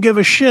YouTube couldn't give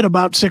a shit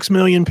about 6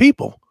 million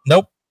people.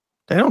 Nope.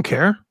 They don't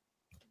care.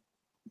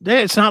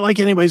 It's not like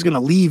anybody's going to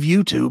leave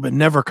YouTube and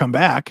never come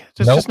back.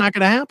 It's just not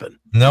going to happen.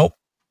 Nope.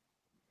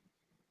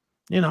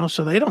 You know,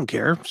 so they don't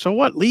care. So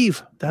what?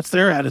 Leave. That's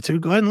their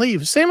attitude. Go ahead and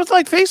leave. Same with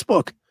like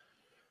Facebook.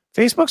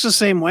 Facebook's the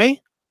same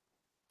way.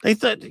 They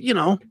thought, you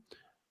know,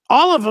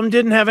 all of them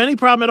didn't have any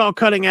problem at all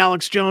cutting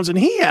Alex Jones, and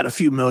he had a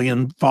few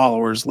million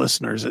followers,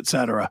 listeners,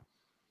 etc.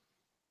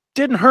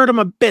 Didn't hurt him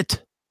a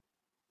bit.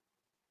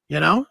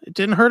 You know, it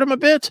didn't hurt him a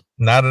bit.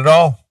 Not at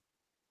all.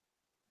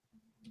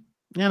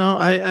 You know,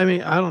 I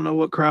mean, I don't know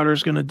what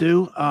Crowder's going to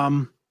do.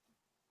 I'll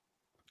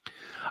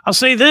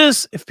say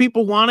this, if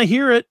people want to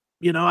hear it,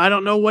 you know, I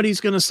don't know what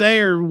he's going to say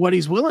or what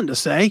he's willing to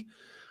say.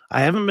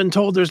 I haven't been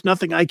told there's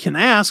nothing I can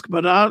ask,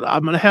 but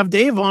I'm going to have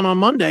Dave on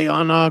Monday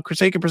on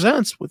Chris Aiken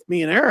Presents with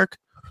me and Eric.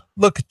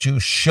 Look at you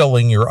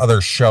shilling your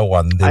other show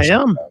on this. I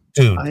am.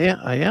 Dude.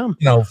 I am.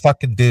 You know,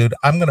 fucking dude,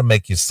 I'm going to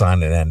make you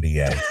sign an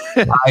NDA.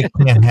 I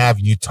can't have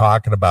you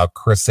talking about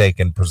Chris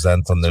Aiken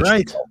Presents on this show.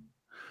 That's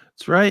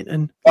right.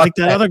 And like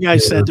that other guy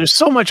said, there's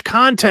so much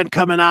content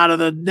coming out of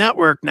the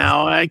network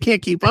now. I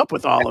can't keep up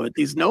with all of it.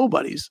 These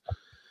nobodies.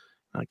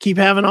 I keep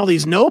having all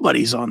these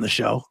nobodies on the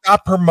show.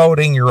 Stop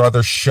promoting your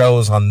other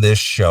shows on this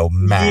show,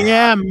 man.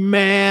 Yeah,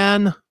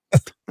 man.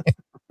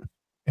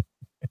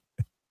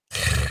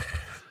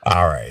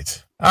 All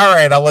right.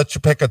 I'll let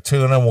you pick a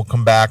tune and we'll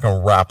come back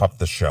and wrap up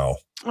the show.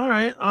 All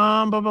right.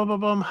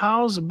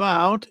 How's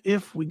about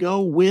if we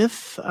go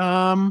with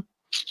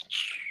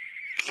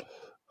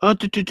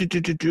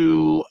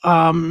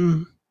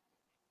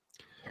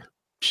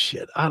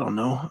shit, I don't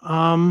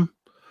know.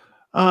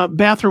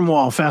 Bathroom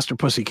Wall, Faster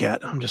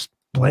Pussycat. I'm just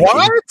blanking.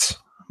 What?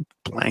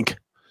 Blank.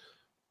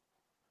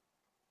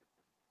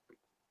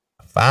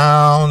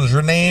 Found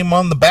your name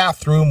on the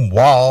bathroom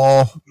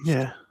wall.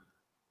 Yeah.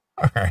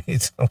 All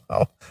right.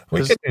 Well,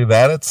 we could do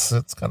that.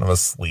 It's kind of a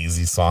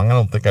sleazy song. I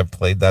don't think I've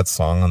played that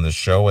song on the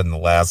show in the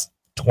last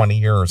 20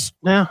 years.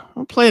 Yeah,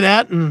 we'll play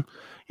that, and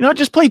you know,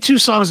 just play 2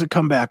 songs that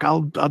come back.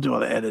 I'll do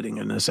all the editing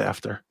in this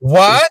after.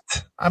 What?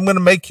 I'm going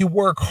to make you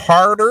work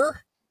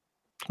harder?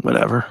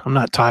 Whatever. I'm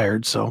not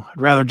tired, so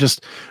I'd rather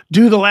just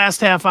do the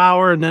last half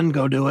hour and then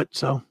go do it.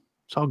 So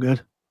it's all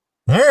good.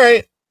 All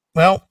right.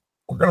 Well,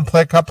 we're going to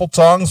play a couple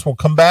songs. We'll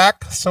come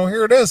back. So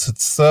here it is.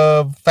 It's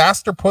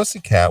Faster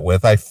Pussycat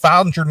with I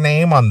Found Your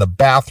Name on the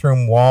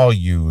Bathroom Wall,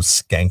 you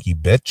skanky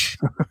bitch.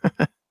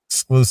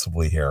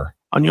 Exclusively here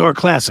on your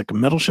Classic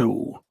Metal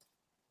Show.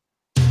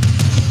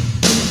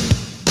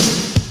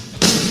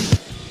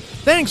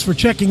 Thanks for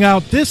checking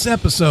out this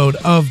episode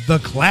of The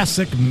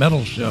Classic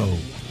Metal Show.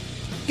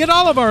 Get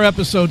all of our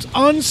episodes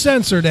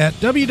uncensored at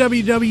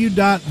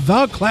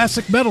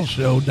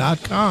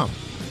www.theclassicmetalshow.com.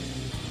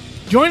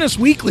 Join us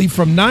weekly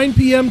from 9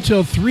 p.m.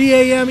 till 3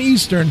 a.m.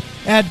 Eastern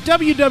at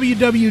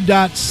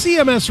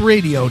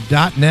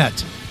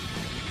www.cmsradio.net.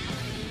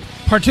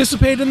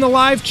 Participate in the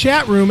live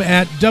chat room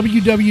at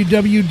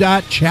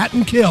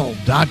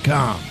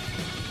www.chatandkill.com.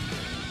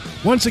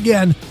 Once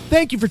again,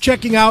 thank you for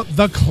checking out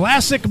The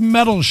Classic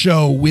Metal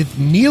Show with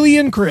Neely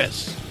and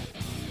Chris.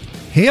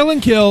 Hail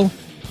and kill,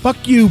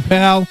 fuck you,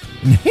 pal,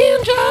 and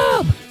hand job.